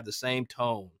guys that have the same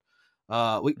tone.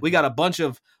 We got a bunch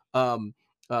of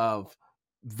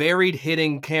varied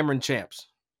hitting Cameron Champs.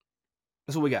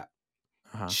 That's what we got.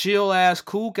 Chill ass,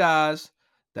 cool guys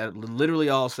that literally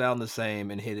all sound the same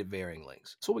and hit at varying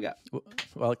lengths. That's what we got.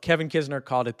 Well, Kevin Kisner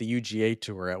called it the UGA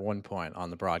Tour at one point on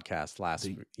the broadcast last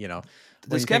week.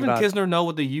 Does Kevin Kisner know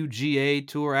what the UGA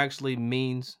Tour actually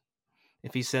means?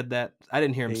 If he said that, I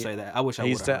didn't hear him say that. I wish I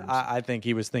would have. I think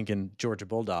he was thinking Georgia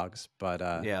Bulldogs, but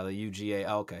yeah, the UGA.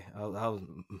 Okay,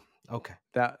 okay.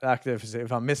 That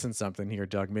if I'm missing something here,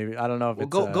 Doug, maybe I don't know if it's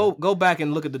go back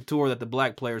and look at the tour that the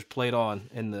black players played on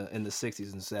in the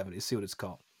 60s and 70s. See what it's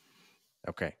called.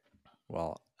 Okay.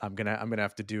 Well, I'm gonna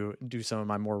have to do some of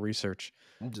my more research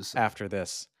after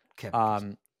this.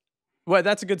 Well,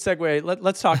 that's a good segue.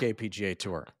 Let's talk APGA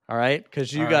Tour. All right,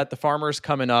 because you got the Farmers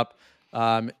coming up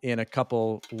in a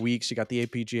couple weeks. You got the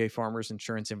APGA Farmers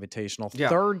Insurance Invitational. Yeah.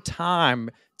 Third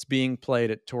time it's being played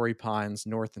at Torrey Pines,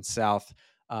 North and South.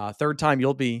 Third time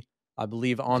you'll be, I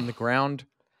believe, on the ground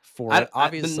for it.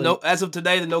 Obviously, as of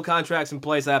today, the no contracts in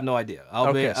place. I have no idea.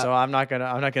 So I'm not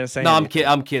gonna say. No, I'm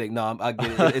kidding. No, I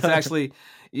get it. It's actually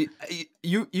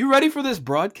you ready for this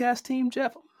broadcast team,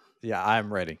 Jeff? Yeah,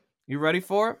 I'm ready. You ready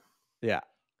for it? Yeah,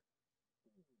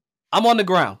 I'm on the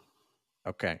ground.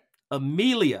 Okay.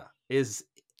 Amelia is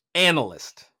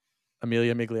analyst.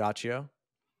 Amelia Migliaccio.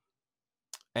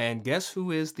 And guess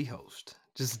who is the host?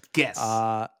 Just guess.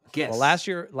 Guess. Well, last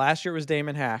year was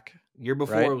Damon Hack. Year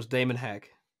before it was Damon Hack.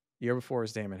 Year before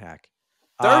was Damon Hack.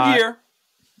 Third year.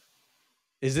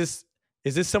 Is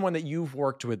this someone that you've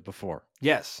worked with before?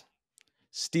 Yes.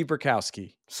 Steve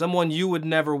Burkowski. Someone you would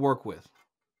never work with.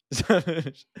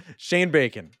 Shane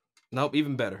Bacon. Nope,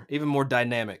 even better. Even more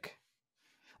dynamic.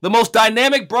 The most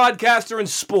dynamic broadcaster in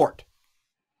sport.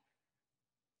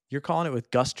 You're calling it with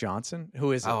Gus Johnson?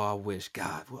 Who is it? Oh, I wish.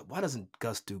 God, why doesn't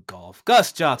Gus do golf?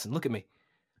 Gus Johnson, look at me.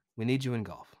 We need you in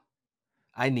golf.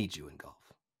 I need you in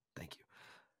golf. Thank you.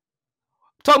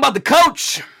 Talking about the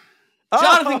coach,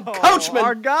 Jonathan Coachman.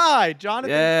 Our guy,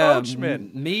 Jonathan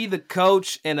Coachman. Me, the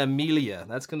coach, and Amelia.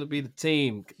 That's going to be the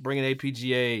team bringing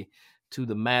APGA to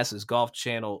the masses. Golf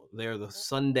Channel. They're the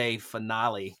Sunday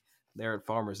finale there at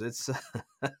Farmers. It's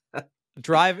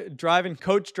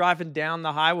driving down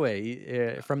the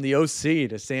highway from the OC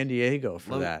to San Diego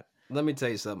for that. Let me tell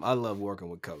you something. I love working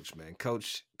with Coach, man.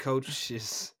 Coach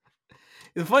is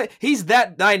funny. He's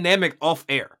that dynamic off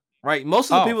air, right?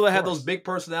 Most of the people that have those big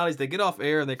personalities, they get off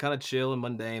air and they're kind of chill and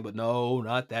mundane, but no,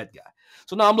 not that guy.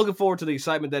 So no, I'm looking forward to the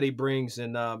excitement that he brings,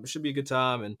 and it should be a good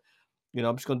time. And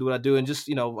I'm just going to do what I do. And just,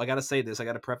 I got to say this, I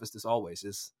got to preface this always,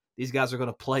 is these guys are going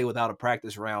to play without a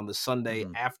practice round the Sunday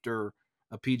after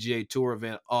a PGA Tour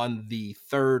event on the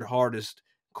third hardest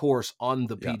course on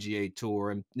the PGA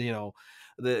Tour. And,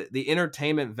 the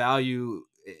entertainment value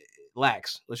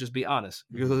lacks. Let's just be honest.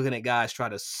 You're looking at guys try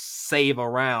to save a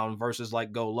round versus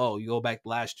like go low. You go back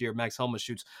last year, Max Homa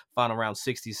shoots final round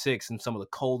 66 in some of the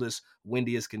coldest,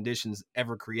 windiest conditions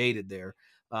ever created there,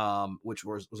 which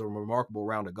was a remarkable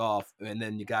round of golf. And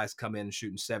then you guys come in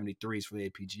shooting 73s for the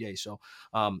APGA. So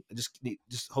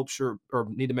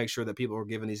need to make sure that people are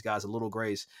giving these guys a little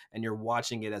grace, and you're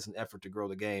watching it as an effort to grow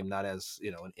the game, not as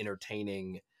an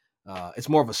entertaining. It's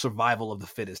more of a survival of the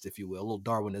fittest, if you will, a little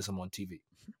Darwinism on TV.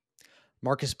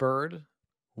 Marcus Bird,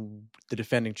 the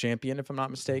defending champion, if I'm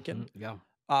not mistaken.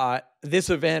 Yeah.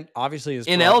 This event obviously is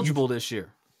ineligible this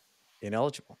year.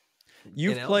 Ineligible.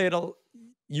 You've played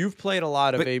a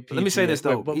lot of APGA. Let me say this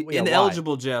though,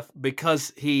 ineligible, Jeff,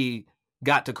 because he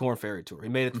got to Korn Ferry Tour. He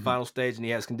made it to the final stage, and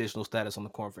he has conditional status on the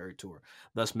Korn Ferry Tour,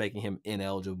 thus making him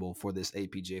ineligible for this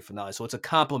APGA finale. So it's a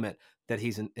compliment that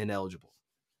he's ineligible.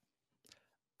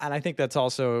 And I think that's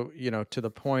also, to the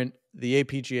point, the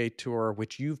APGA Tour,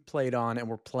 which you've played on and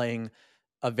were playing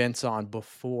events on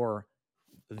before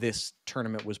this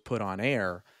tournament was put on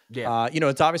air. Yeah.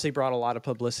 It's obviously brought a lot of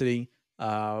publicity.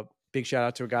 Big shout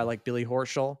out to a guy like Billy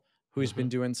Horschel, who's been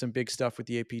doing some big stuff with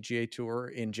the APGA Tour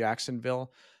in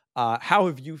Jacksonville. How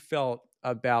have you felt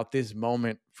about this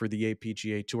moment for the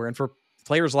APGA Tour and for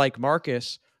players like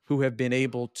Marcus, who have been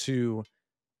able to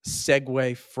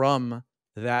segue from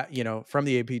that, from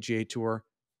the APGA Tour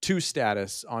to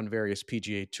status on various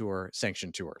PGA Tour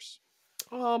sanctioned tours?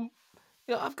 I've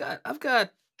got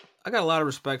a lot of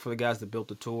respect for the guys that built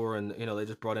the tour, and they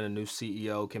just brought in a new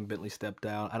CEO. Kim Bentley stepped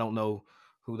down. I don't know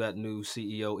who that new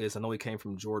CEO is. I know he came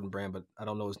from Jordan Brand, but I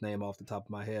don't know his name off the top of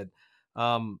my head.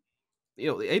 The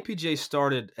APGA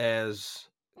started as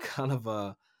kind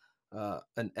of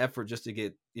an effort just to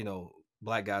get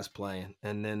black guys playing,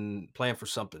 and then playing for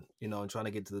something, and trying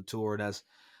to get to the tour. And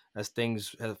as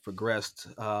things have progressed,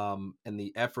 and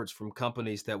the efforts from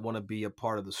companies that want to be a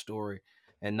part of the story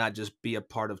and not just be a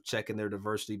part of checking their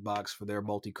diversity box for their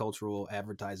multicultural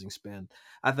advertising spend,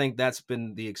 I think that's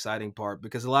been the exciting part,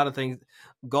 because a lot of things,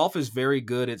 golf is very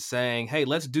good at saying, hey,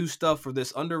 let's do stuff for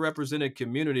this underrepresented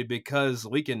community because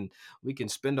we can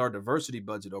spend our diversity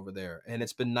budget over there. And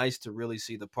it's been nice to really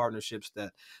see the partnerships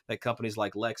that companies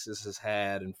like Lexus has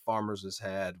had and Farmers has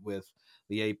had with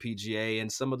the APGA, and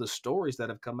some of the stories that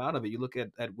have come out of it. You look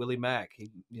at Willie Mack.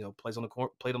 He played on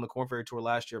the Korn Ferry Tour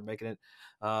last year, making it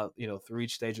through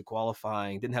each stage of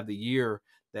qualifying. Didn't have the year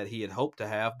that he had hoped to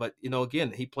have, but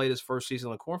again, he played his first season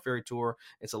on the Korn Ferry Tour.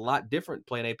 It's a lot different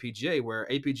playing APGA, where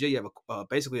APGA you have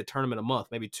basically a tournament a month,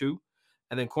 maybe two,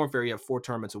 and then Korn Ferry you have 4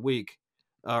 tournaments a week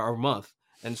or a month.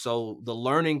 And so the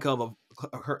learning curve of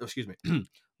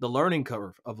the learning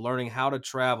curve of learning how to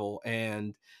travel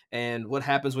and what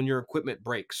happens when your equipment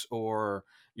breaks, or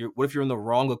what if you're in the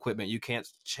wrong equipment, you can't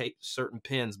chase certain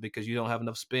pins because you don't have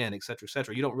enough spin, et cetera, et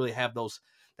cetera. You don't really have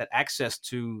that access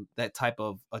to that type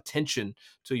of attention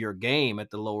to your game at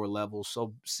the lower levels.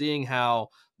 So seeing how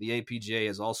the APGA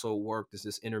has also worked as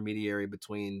this intermediary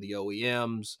between the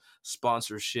OEMs,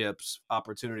 sponsorships,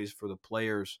 opportunities for the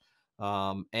players,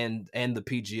 and the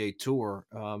PGA Tour,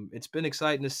 it's been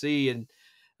exciting to see. And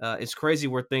it's crazy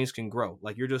where things can grow.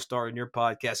 Like, you're just starting your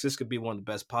podcast. This could be one of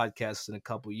the best podcasts in a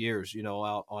couple years,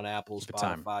 out on Apple,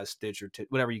 Spotify, Stitcher,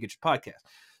 whatever you get your podcast.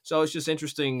 So it's just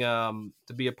interesting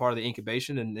to be a part of the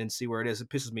incubation and see where it is. It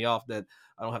pisses me off that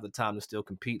I don't have the time to still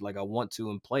compete like I want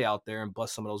to and play out there and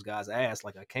bust some of those guys' ass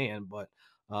like I can. But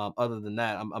other than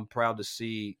that, I'm proud to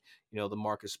see, the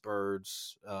Marcus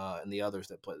Birds and the others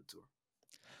that play the tour.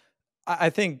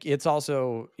 I think it's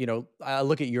also, I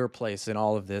look at your place in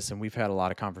all of this, and we've had a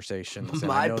lot of conversations.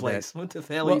 And I My know place. that. What the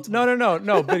hell are you Well, talking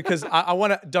no, because I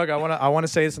want to, Doug. I want to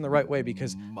say this in the right way,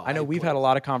 because I know My we've had a place.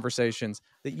 lot of conversations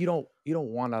that you don't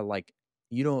want to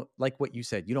you don't like what you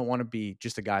said. You don't want to be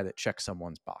just a guy that checks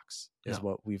someone's box. Is No.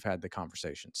 what we've had the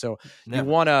conversation. So Never.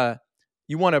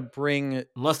 you want to bring,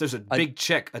 unless there's a big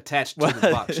check attached to well,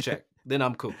 the box check, then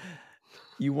I'm cool.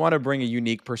 you want to bring a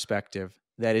unique perspective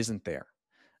that isn't there.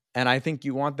 And I think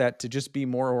you want that to just be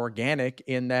more organic,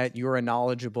 in that you're a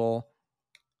knowledgeable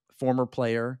former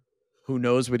player who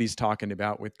knows what he's talking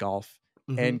about with golf,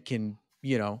 and can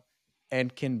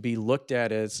be looked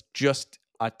at as just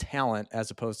a talent as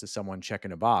opposed to someone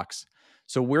checking a box.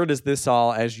 So where does this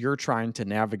all, as you're trying to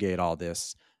navigate all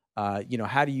this,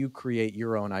 how do you create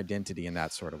your own identity in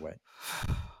that sort of way?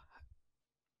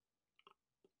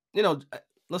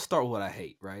 Let's start with what I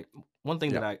hate, right? One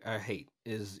thing Yeah. that I hate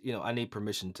is, I need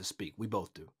permission to speak. We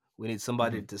both do. We need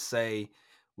somebody to say,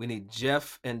 we need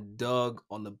Jeff and Doug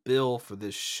on the bill for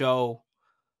this show,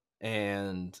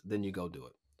 and then you go do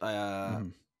it.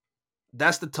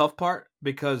 That's the tough part,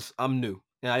 because I'm new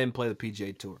and I didn't play the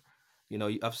PGA Tour.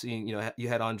 I've seen, you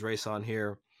had Andres on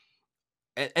here,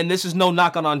 and this is no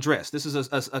knock on Andres. This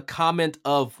is a comment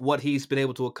of what he's been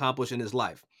able to accomplish in his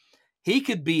life. He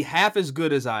could be half as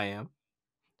good as I am,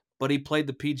 but he played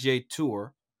the PGA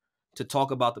Tour to talk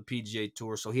about the PGA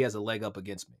Tour, so he has a leg up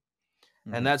against me.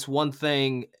 And that's one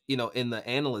thing, in the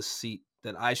analyst seat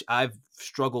that I've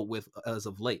struggled with as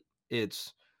of late.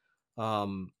 It's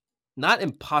not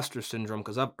imposter syndrome,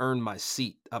 because I've earned my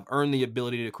seat. I've earned the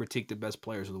ability to critique the best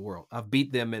players of the world. I've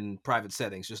beat them in private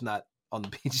settings, just not on the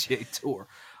PGA Tour.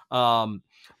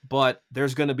 But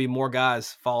there's going to be more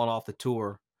guys falling off the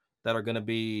tour that are going to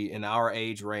be in our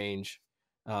age range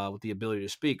with the ability to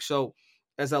speak. So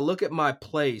as I look at my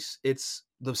place, it's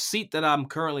the seat that I'm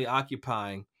currently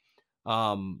occupying.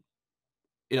 I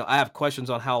have questions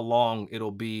on how long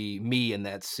it'll be me in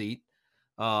that seat.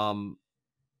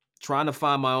 Trying to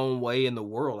find my own way in the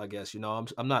world, I guess.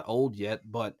 I'm not old yet,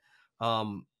 but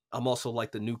I'm also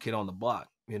like the new kid on the block.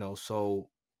 So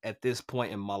at this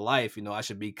point in my life, I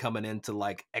should be coming into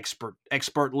like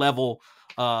expert level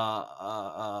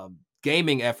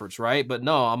gaming efforts, right? But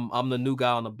no, I'm the new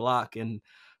guy on the block, and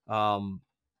I don't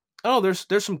know,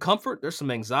 there's some comfort, there's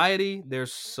some anxiety,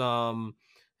 there's some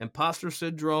imposter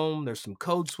syndrome, there's some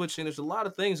code switching, there's a lot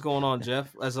of things going on,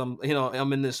 Jeff, as I'm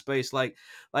in this space, like,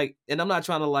 and I'm not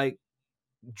trying to like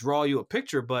draw you a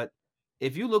picture, but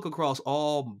if you look across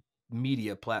all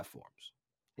media platforms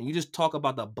and you just talk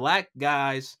about the black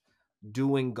guys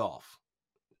doing golf,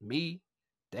 me,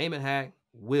 Damon Hack,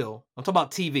 Will, I'm talking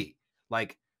about TV,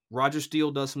 like Roger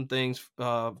Steele does some things,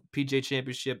 PGA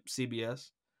Championship,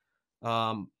 CBS,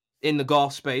 in the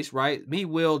golf space, right? Me,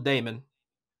 Will, Damon,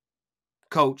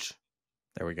 Coach.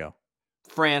 There we go.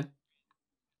 Fran.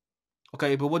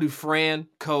 Okay, but what do Fran,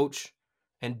 Coach,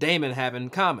 and Damon have in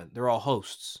common? They're all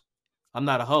hosts. I'm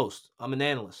not a host. I'm an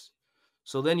analyst.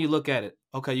 So then you look at it.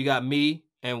 Okay, you got me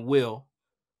and Will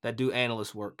that do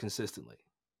analyst work consistently.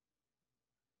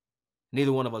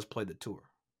 Neither one of us played the tour.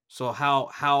 So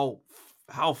how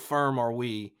firm are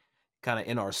we kind of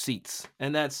in our seats?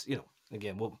 And that's,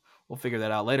 again, we'll figure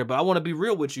that out later. But I want to be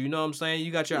real with you. You know what I'm saying?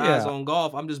 You got your eyes on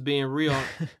golf. I'm just being real,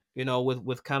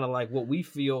 with kind of like what we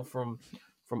feel from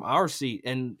our seat,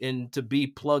 and to be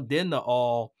plugged into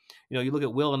all. You look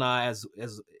at Will and I as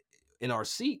in our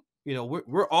seat.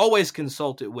 We're always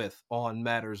consulted with on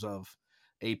matters of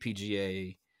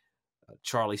APGA,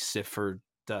 Charlie Sifford,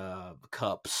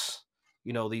 Cups.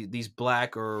 These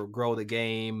black or grow the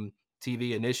game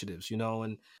TV initiatives.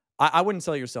 And I wouldn't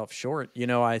sell yourself short.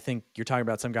 I think you're talking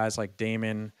about some guys like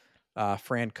Damon,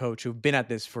 Fran, Coach, who've been at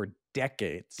this for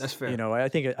decades. That's fair. I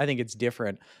think it's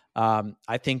different.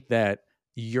 I think that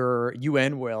you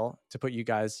and Will, to put you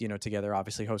guys, together,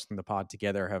 obviously hosting the pod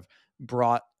together, have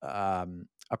brought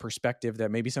a perspective that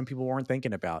maybe some people weren't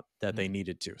thinking about that they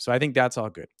needed to. So I think that's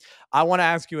all good. I want to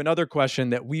ask you another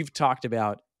question that we've talked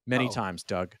about many times,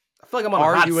 Doug. I feel like I'm on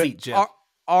a hot seat, Jeff.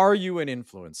 Are you an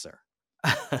influencer?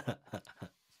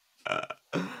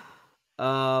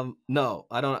 No,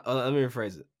 I don't. Let me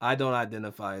rephrase it. I don't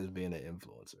identify as being an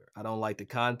influencer. I don't like the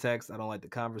context. I don't like the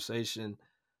conversation.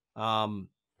 But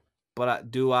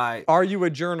Are you a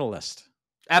journalist?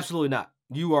 Absolutely not.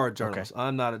 You are a journalist. Okay.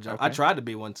 I'm not a journalist. Okay. I tried to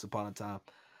be once upon a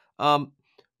time.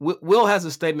 Will has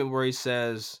a statement where he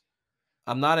says,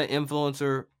 "I'm not an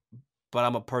influencer, but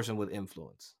I'm a person with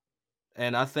influence."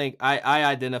 And I think I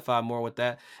identify more with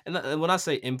that. And when I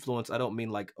say influence, I don't mean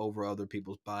like over other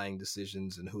people's buying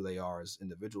decisions and who they are as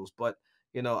individuals. But,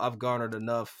 I've garnered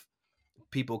enough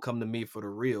people come to me for the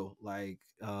real. Like,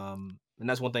 and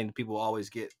that's one thing that people always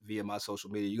get via my social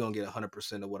media. You're going to get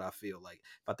 100% of what I feel. Like,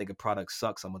 if I think a product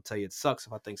sucks, I'm going to tell you it sucks.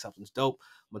 If I think something's dope,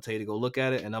 I'm going to tell you to go look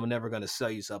at it. And I'm never going to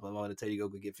sell you something. I'm going to tell you to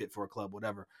go get fit for a club,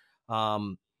 whatever.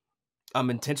 I'm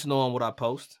intentional on what I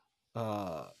post.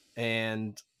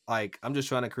 And like, I'm just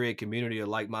trying to create a community of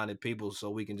like-minded people so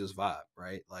we can just vibe,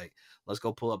 right? Like, let's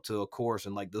go pull up to a course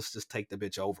and like, let's just take the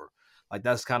bitch over. Like,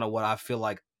 that's kind of what I feel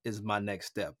like is my next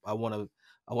step. I want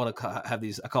to have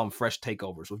these, I call them fresh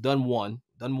takeovers. We've done one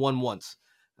once,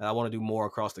 and I want to do more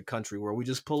across the country where we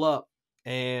just pull up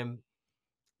and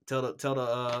tell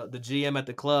the GM at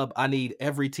the club, I need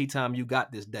every tee time you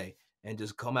got this day, and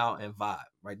just come out and vibe,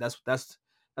 right? That's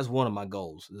one of my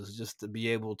goals, is just to be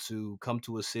able to come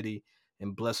to a city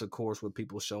and bless a course with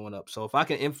people showing up. So if I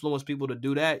can influence people to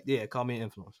do that, yeah, call me an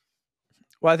influence.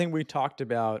 Well, I think we talked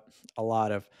about a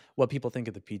lot of what people think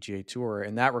of the PGA Tour.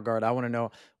 In that regard, I want to know,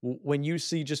 when you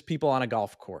see just people on a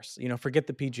golf course, forget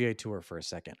the PGA Tour for a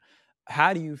second.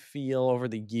 How do you feel over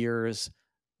the years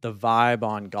the vibe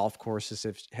on golf courses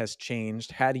has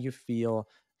changed? How do you feel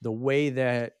the way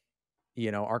that,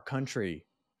 our country,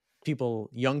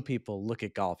 young people look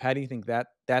at golf? How do you think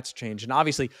that's changed? And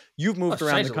obviously you've moved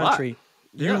around the country.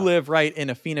 You live right in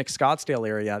a Phoenix, Scottsdale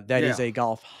area that is a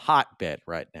golf hotbed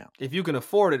right now. If you can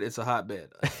afford it, it's a hotbed.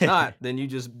 If not, then you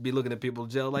just be looking at people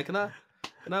jail like, can I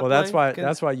well, play?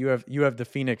 That's why you have the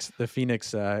Phoenix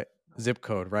zip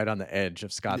code right on the edge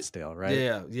of Scottsdale,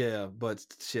 right? Yeah. But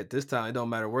shit, this time it don't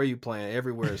matter where you playing.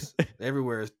 Everywhere's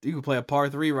you can play a par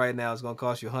 3 right now. It's gonna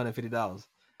cost you $150.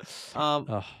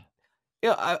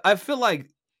 I feel like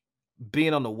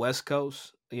being on the West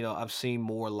Coast, I've seen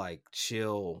more like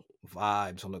chill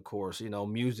vibes on the course,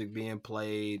 music being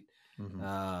played.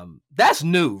 Mm-hmm. That's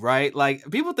new, right? Like,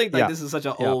 people think like this is such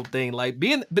an old thing. Like,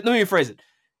 but let me rephrase it.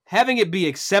 Having it be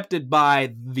accepted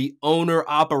by the owner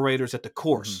operators at the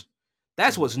course. Mm-hmm.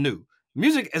 That's what's new.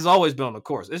 Music has always been on the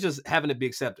course. It's just having it be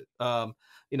accepted.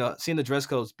 Seeing the dress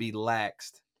codes be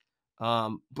laxed.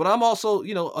 But I'm also,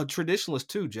 a traditionalist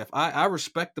too, Jeff. I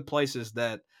respect the places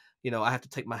that, I have to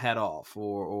take my hat off,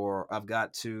 or I've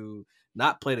got to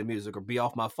not play the music or be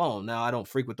off my phone. Now, I don't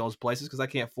frequent those places because I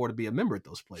can't afford to be a member at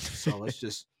those places. So let's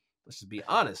just be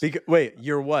honest. Wait,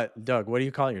 you're what, Doug? What do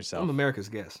you call yourself? I'm America's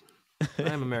guest. I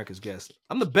am America's guest.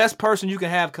 I'm the best person you can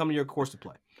have come to your course to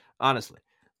play, honestly.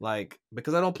 Like,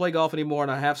 because I don't play golf anymore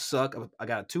and I have suck. I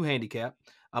got a 2 handicap.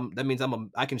 That means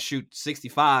I can shoot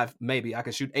 65, maybe I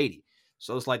can shoot 80.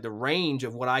 So it's like the range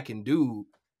of what I can do.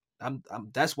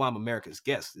 That's why I'm America's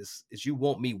guest. Is you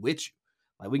want me with you.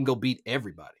 Like, we can go beat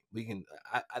everybody. We can.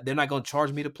 They're not going to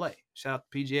charge me to play. Shout out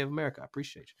to PGA of America. I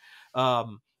appreciate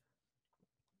you.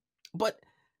 But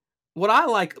what I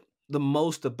like the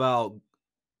most about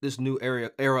this new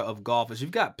era of golf is you've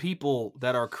got people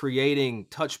that are creating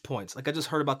touch points. Like, I just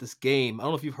heard about this game. I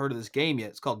don't know if you've heard of this game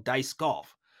yet. It's called Dice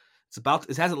Golf.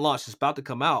 It hasn't launched. It's about to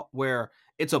come out, where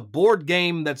it's a board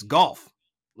game that's golf.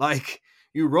 Like,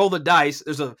 you roll the dice.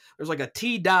 There's like a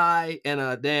tee die and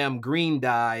a damn green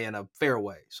die and a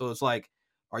fairway. So it's like,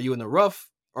 are you in the rough?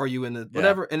 Are you in the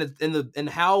whatever? And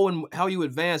how you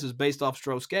advance is based off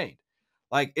strokes gained.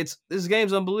 Like, this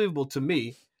game's unbelievable to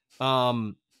me.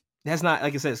 That's not,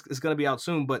 like I said, it's going to be out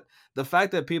soon. But the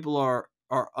fact that people are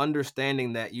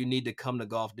understanding that you need to come to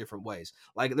golf different ways.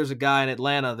 Like, there's a guy in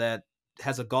Atlanta that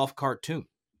has a golf cartoon,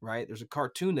 right? There's a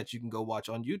cartoon that you can go watch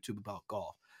on YouTube about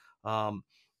golf.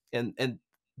 And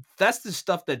that's the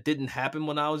stuff that didn't happen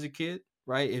when I was a kid,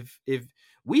 right? If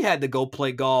we had to go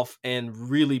play golf and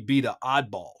really be the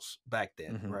oddballs back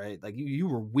then, mm-hmm. right? Like, you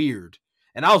were weird.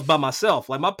 And I was by myself.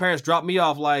 Like, my parents dropped me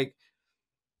off like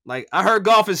I heard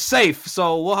golf is safe,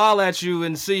 so we'll holler at you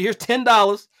and see, here's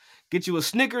 $10, get you a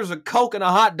Snickers, a Coke, and a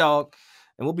hot dog,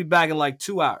 and we'll be back in like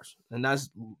 2 hours. And that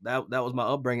was my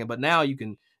upbringing. But now you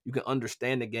can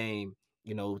understand the game,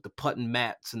 the putting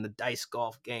mats and the dice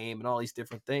golf game and all these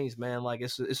different things, man. Like,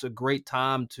 it's a great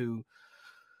time to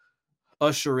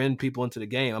usher in people into the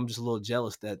game. I'm just a little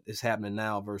jealous that it's happening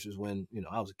now versus when,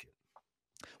 I was a kid.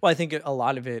 Well, I think a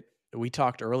lot of it, we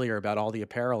talked earlier about all the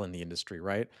apparel in the industry,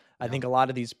 right? Yeah. I think a lot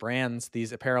of these brands,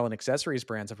 these apparel and accessories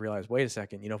brands, have realized, wait a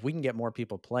second, if we can get more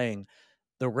people playing,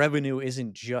 the revenue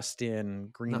isn't just in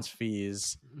greens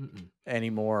fees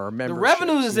anymore. Or the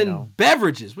revenue is in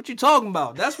beverages. What you talking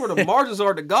about? That's where the margins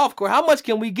are at the golf course. How much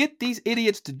can we get these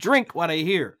idiots to drink while they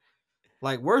here?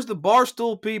 Like, where's the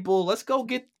Barstool people? Let's go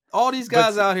get all these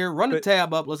guys out here. Run the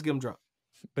tab up. Let's get them drunk.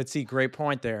 But see, great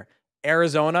point there.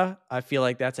 Arizona, I feel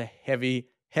like that's a heavy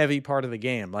part of the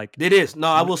game. Like, it is. No,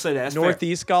 I will say that. That's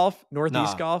Northeast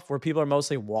fair. Golf, where people are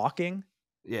mostly walking.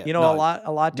 Yeah,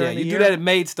 a lot during the year. You do that at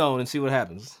Maidstone and see what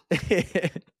happens.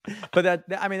 But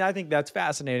I think that's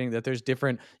fascinating that there's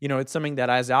different, it's something that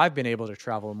as I've been able to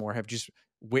travel more, have just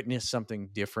witnessed something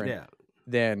different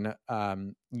than,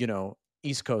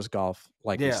 East Coast golf,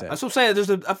 like we said. That's what I'm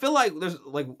saying. I feel like there's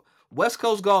like West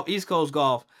Coast golf, East Coast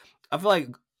golf. I feel like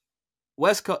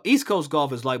East Coast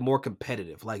golf is like more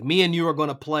competitive. Like me and you are going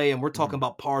to play and we're talking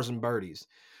about pars and birdies.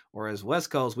 Whereas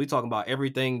West Coast, we talking about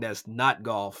everything that's not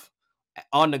golf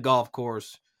on the golf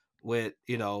course with,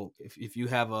 if you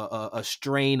have a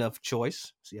strain of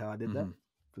choice. See how I did that?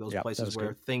 For those places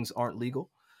where things aren't legal.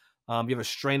 You have a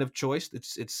strain of choice.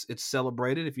 It's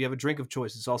celebrated. If you have a drink of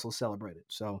choice, it's also celebrated.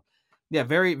 So yeah,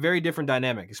 very, very different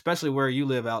dynamic, especially where you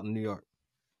live out in New York.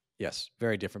 Yes,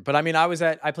 very different. But I mean, I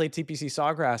played TPC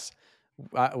Sawgrass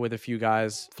with a few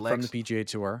guys from the PGA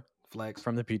Tour.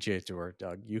 From the PGA Tour,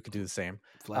 Doug. You could do the same.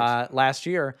 Last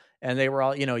year, and they were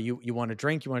all, you want to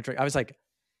drink, I was like,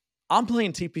 I'm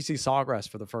playing TPC Sawgrass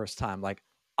for the first time. Like,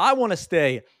 I want to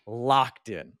stay locked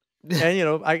in.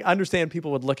 And, I understand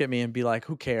people would look at me and be like,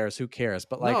 who cares?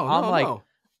 But like,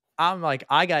 I'm like,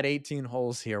 I got 18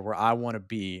 holes here where I want to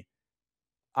be.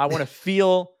 I want to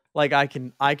feel like I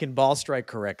can ball strike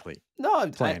correctly. No,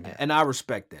 and I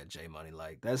respect that, J Money.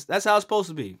 Like that's how it's supposed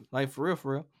to be. Like for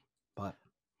real. But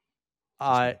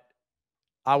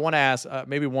I want to ask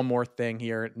maybe one more thing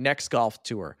here. Next Golf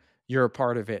Tour, you're a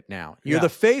part of it now. You're the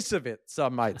face of it.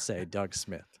 Some might say, Doug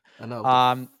Smith. I know.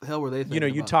 What the hell were they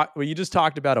thinking? You just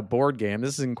talked about a board game.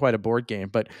 This isn't quite a board game,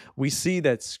 but we see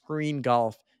that screen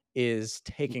golf is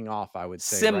taking off. I would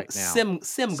say right now.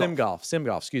 Sim golf.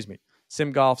 Excuse me.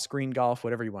 Sim golf, screen golf,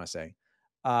 whatever you want to say,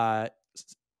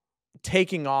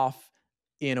 taking off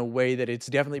in a way that it's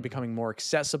definitely becoming more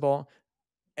accessible.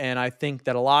 And I think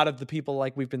that a lot of the people,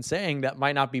 like we've been saying, that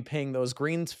might not be paying those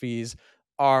greens fees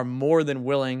are more than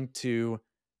willing to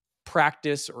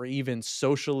practice or even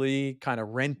socially kind of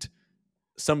rent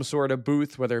some sort of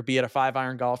booth, whether it be at a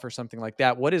 5-iron golf or something like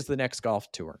that. What is the next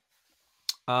golf tour?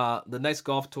 The next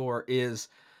golf tour is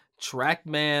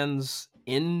TrackMan's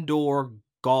Indoor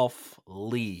Golf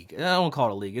League. I don't call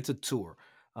it a league. It's a tour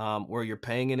where you're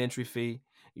paying an entry fee.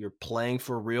 You're playing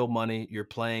for real money. You're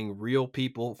playing real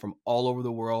people from all over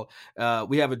the world.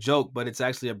 We have a joke, but it's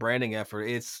actually a branding effort.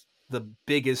 It's the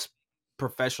biggest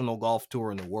professional golf tour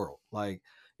in the world. Like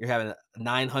you're having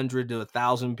 900 to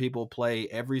 1,000 people play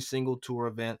every single tour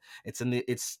event.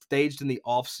 It's staged in the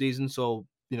off season. So,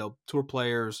 tour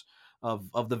players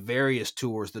of the various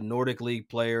tours, the Nordic League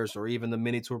players, or even the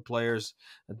mini tour players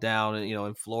down,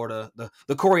 in Florida,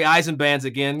 the Corey Eisen bands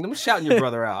again. I'm shouting your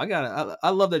brother out. I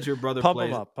love that your brother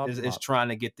is trying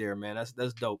to get there, man.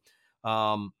 That's dope.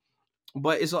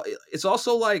 But it's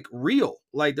also like real.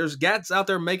 Like there's guys out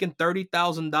there making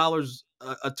 $30,000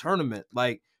 a tournament.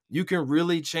 Like you can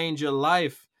really change your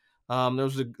life. There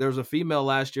was a female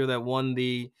last year that won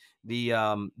the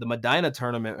Medina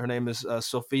tournament. Her name is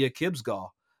Sophia Kibsgaw.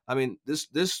 I mean, this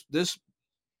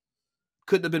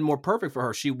couldn't have been more perfect for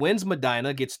her. She wins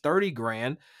Medina, gets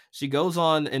 $30,000. She goes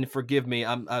on, and forgive me,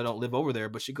 I don't live over there,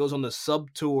 but she goes on the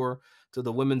sub tour to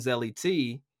the women's LET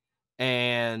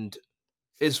and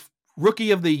is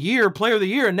rookie of the year, player of the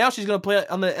year, and now she's going to play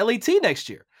on the LET next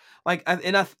year.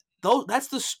 That's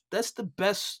the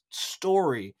best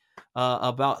story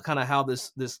about kind of how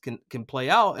this can play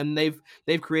out, and they've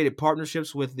created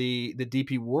partnerships with the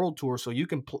DP World Tour, so you're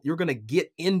going to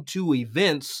get into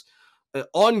events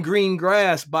on green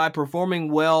grass by performing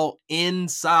well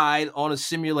inside on a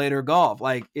simulator golf.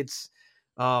 Like it's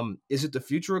is it the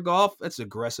future of golf? That's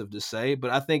aggressive to say,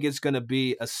 but I think it's going to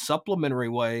be a supplementary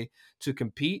way to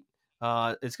compete.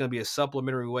 It's going to be a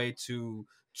supplementary way to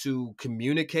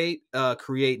communicate,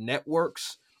 create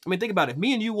networks. I mean, think about it. If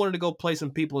me and you wanted to go play some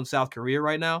people in South Korea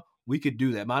right now, we could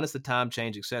do that, minus the time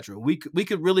change, etc. We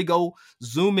could really go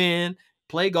zoom in,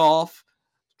 play golf,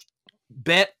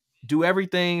 bet, do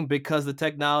everything because the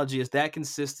technology is that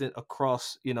consistent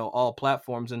across, all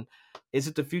platforms. And is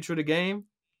it the future of the game?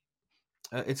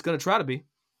 It's going to try to be.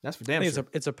 That's for damn sure.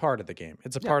 It's a part of the game.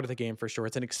 It's a part of the game for sure.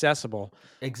 It's an accessible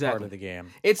part of the game.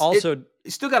 You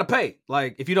still got to pay,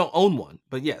 like if you don't own one.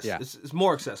 But yes, it's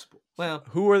more accessible. Well,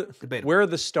 where are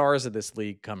the stars of this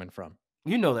league coming from?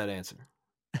 You know that answer.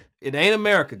 It ain't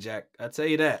America, Jack. I tell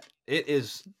you that. It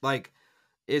is like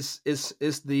it's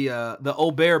the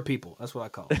Aubert people. That's what I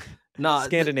call it. Nah,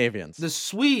 Scandinavians. The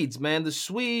Swedes, man. The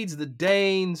Swedes, the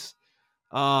Danes,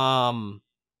 the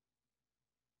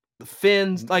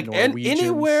Finns, like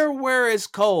anywhere where it's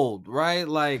cold, right?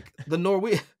 Like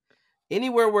the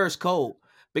anywhere where it's cold,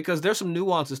 because there's some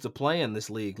nuances to play in this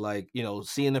league, like,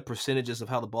 seeing the percentages of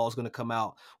how the ball is going to come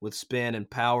out with spin and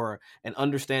power and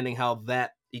understanding how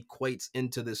that equates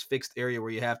into this fixed area where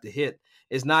you have to hit.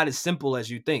 is not as simple as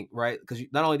you think, right? Because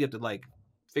not only do you have to like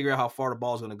figure out how far the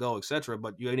ball is going to go, etc.,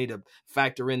 but you need to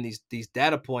factor in these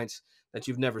data points that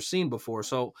you've never seen before.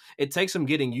 So it takes some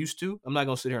getting used to. I'm not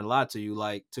going to sit here and lie to you.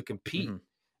 Like, to compete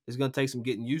is going to take some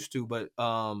getting used to. But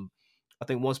I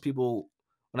think once people,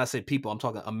 when I say people, I'm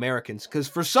talking Americans, because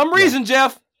for some reason,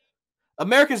 Jeff,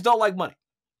 Americans don't like money.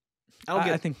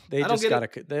 I think they just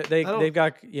got to they've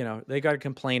got they got to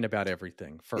complain about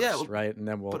everything first, right? And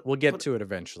then we'll get to it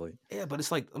eventually. Yeah, but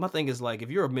it's like, my thing is like,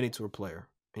 if you're a mini tour player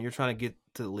and you're trying to get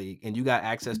to the league and you got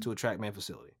access to a TrackMan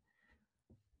facility,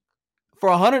 for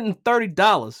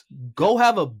 $130, go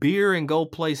have a beer and go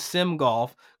play sim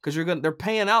golf, because they're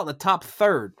paying out the top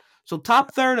third. So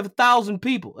top third of 1,000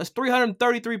 people, that's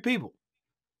 333 people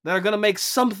that are going to make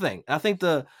something. I think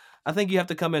you have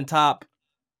to come in top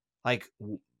like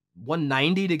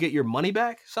 190 to get your money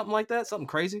back, something like that, something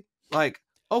crazy. Like,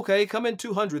 okay, come in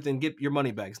 200th and get your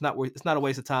money back. It's not a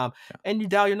waste of time, and you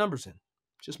dial your numbers in.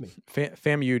 Just me.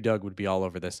 FAMU Doug would be all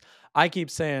over this. I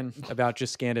keep saying about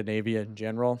just Scandinavia in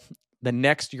general, the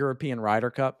next European Ryder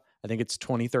Cup, I think it's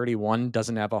 2031,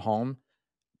 doesn't have a home.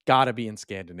 Got to be in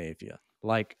Scandinavia.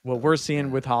 Like what we're seeing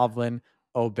with Hovland,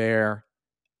 Aubert,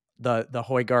 the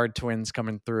Højgaard twins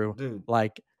coming through. Dude.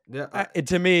 Like,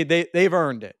 to me, they've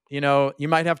earned it. You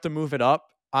might have to move it up.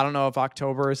 I don't know if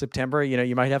October or September.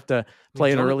 You might have to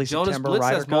play an early September Blitz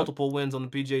Ryder has Cup. Multiple wins on the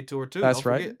PGA Tour too. That's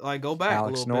Don't right. Forget, like, go back.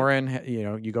 Alex Noren.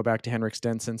 You go back to Henrik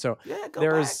Stenson. So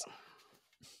there's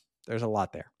a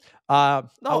lot there.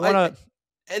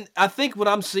 And I think what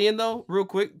I'm seeing though, real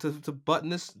quick to button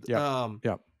this,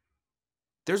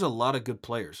 there's a lot of good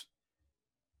players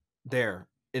there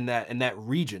in that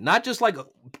region, not just like a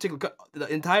particular, the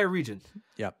entire region.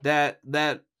 Yeah, that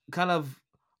kind of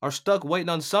are stuck waiting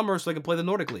on summer so they can play the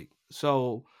Nordic League.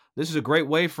 So this is a great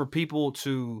way for people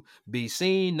to be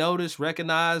seen, noticed,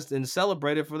 recognized, and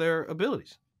celebrated for their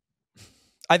abilities.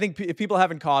 I think if people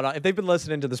haven't caught on, if they've been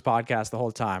listening to this podcast the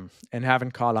whole time and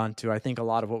haven't caught on to, I think a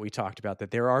lot of what we talked about, that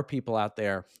there are people out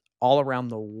there all around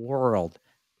the world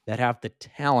that have the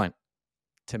talent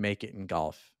to make it in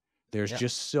golf. There's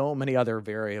just so many other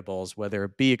variables, whether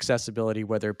it be accessibility,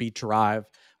 whether it be drive,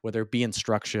 whether it be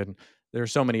instruction. There are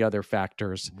so many other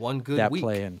factors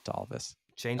play into all this.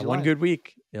 One good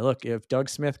week. Look, if Doug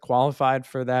Smith qualified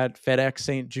for that FedEx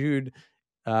St. Jude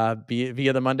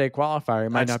via the Monday qualifier, he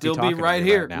might not be talking right to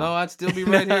here. Right now. No, I'd still be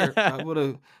right here. I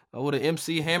would have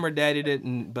MC Hammer Daddied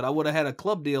it, but I would have had a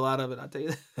club deal out of it. I'll tell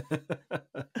you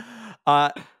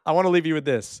that. I want to leave you with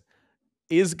this.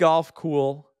 Is golf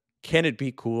cool? Can it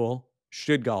be cool?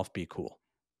 Should golf be cool?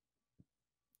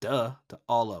 Duh, to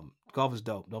all of them. Golf is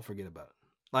dope. Don't forget about it.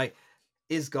 Like,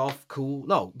 is golf cool?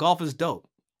 No, golf is dope.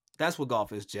 That's what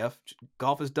golf is, Jeff.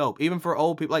 Golf is dope. Even for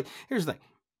old people. Like, here's the thing.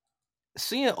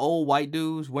 Seeing old white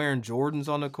dudes wearing Jordans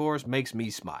on the course makes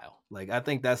me smile. Like, I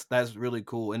think that's really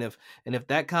cool. And if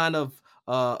that kind of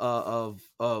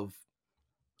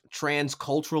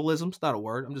transculturalism, it's not a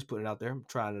word, I'm just putting it out there, I'm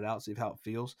trying it out, see how it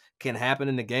feels, can happen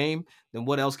in the game, then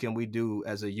what else can we do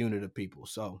as a unit of people?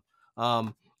 So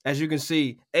as you can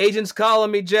see, agents calling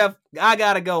me, Jeff. I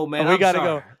gotta go, man. We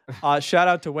gotta go. Shout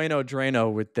out to Wayno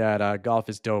Drano with that golf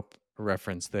is dope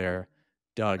reference there,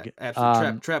 Doug.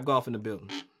 Absolutely. Trap golf in the building.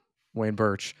 Wayne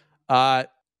Birch.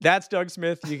 That's Doug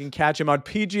Smith. You can catch him on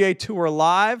PGA Tour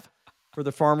Live for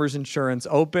the Farmers Insurance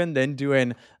Open, then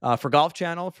doing for Golf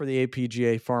Channel for the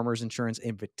APGA Farmers Insurance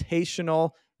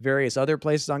Invitational, various other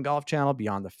places on Golf Channel,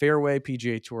 Beyond the Fairway,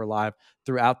 PGA Tour Live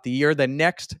throughout the year. The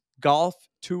next golf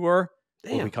tour,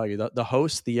 what we call you, the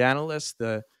host, the analyst,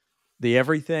 the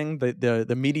everything,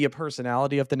 the media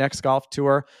personality of the next golf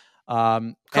tour.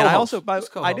 And I also, I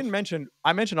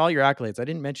mentioned all your accolades. I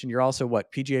didn't mention you're also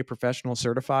PGA professional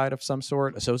certified of some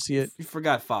sort, associate. You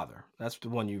forgot father. That's the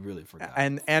one you really forgot.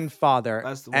 And father.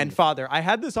 That's the one. And father. I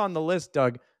had this on the list,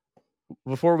 Doug.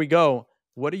 Before we go,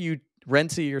 what do you,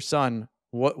 Renzi, your son?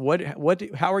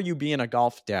 How are you being a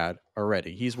golf dad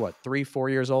already? He's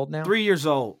 3-4 years old now. 3 years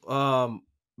old.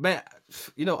 Man,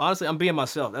 honestly, I'm being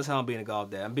myself. That's how I'm being a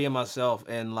golf dad. I'm being myself,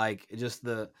 and just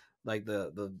the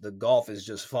golf is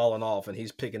just falling off, and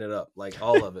he's picking it up,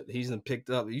 all of it. He's been picked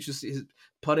up. You should see his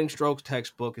putting strokes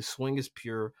textbook. His swing is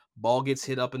pure. Ball gets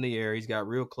hit up in the air. He's got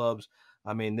real clubs.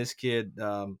 I mean, this kid.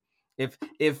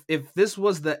 If this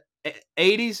was the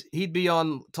 80s, he'd be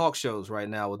on talk shows right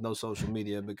now with no social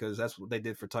media, because that's what they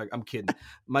did for Tiger. I'm kidding.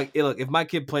 Look, if my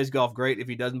kid plays golf, great. If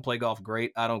he doesn't play golf,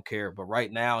 great. I don't care. But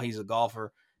right now, he's a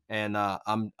golfer. And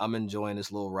I'm enjoying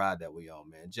this little ride that we on,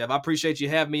 man. Jeff, I appreciate you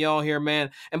having me on here,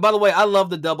 man. And by the way, I love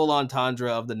the double entendre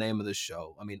of the name of the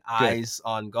show. I mean, good. Eyes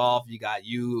on golf. You got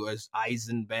you as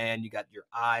Eisenband. You got your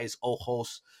eyes,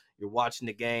 ojos. You're watching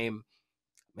the game.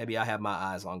 maybe I have my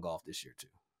eyes on golf this year too.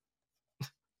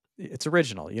 It's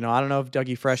original. I don't know if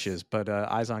Dougie Fresh is, but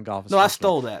Eyes on Golf is No, I original.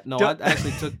 stole that. No, I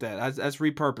actually took that. That's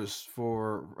repurposed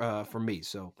for me.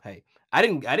 So hey, I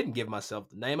didn't give myself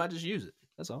the name. I just use it.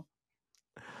 That's all.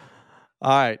 All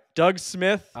right, Doug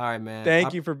Smith. All right, man.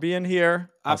 Thank you for being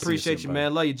here. I appreciate you,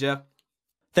 man. Love you, Jeff.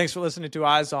 Thanks for listening to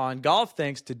Eyes on Golf.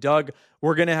 Thanks to Doug.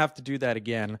 We're going to have to do that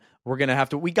again.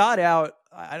 We got out.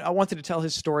 I wanted to tell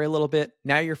his story a little bit.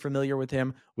 Now you're familiar with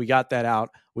him. We got that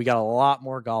out. We got a lot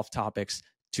more golf topics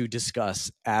to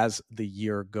discuss as the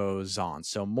year goes on.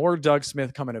 So more Doug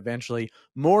Smith coming eventually,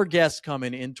 more guests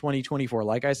coming in 2024.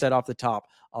 Like I said off the top,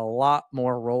 a lot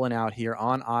more rolling out here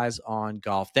on Eyes on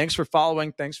Golf. Thanks for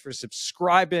following. Thanks for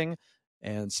subscribing,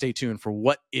 and stay tuned for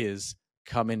what is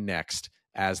coming next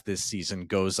as this season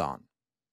goes on.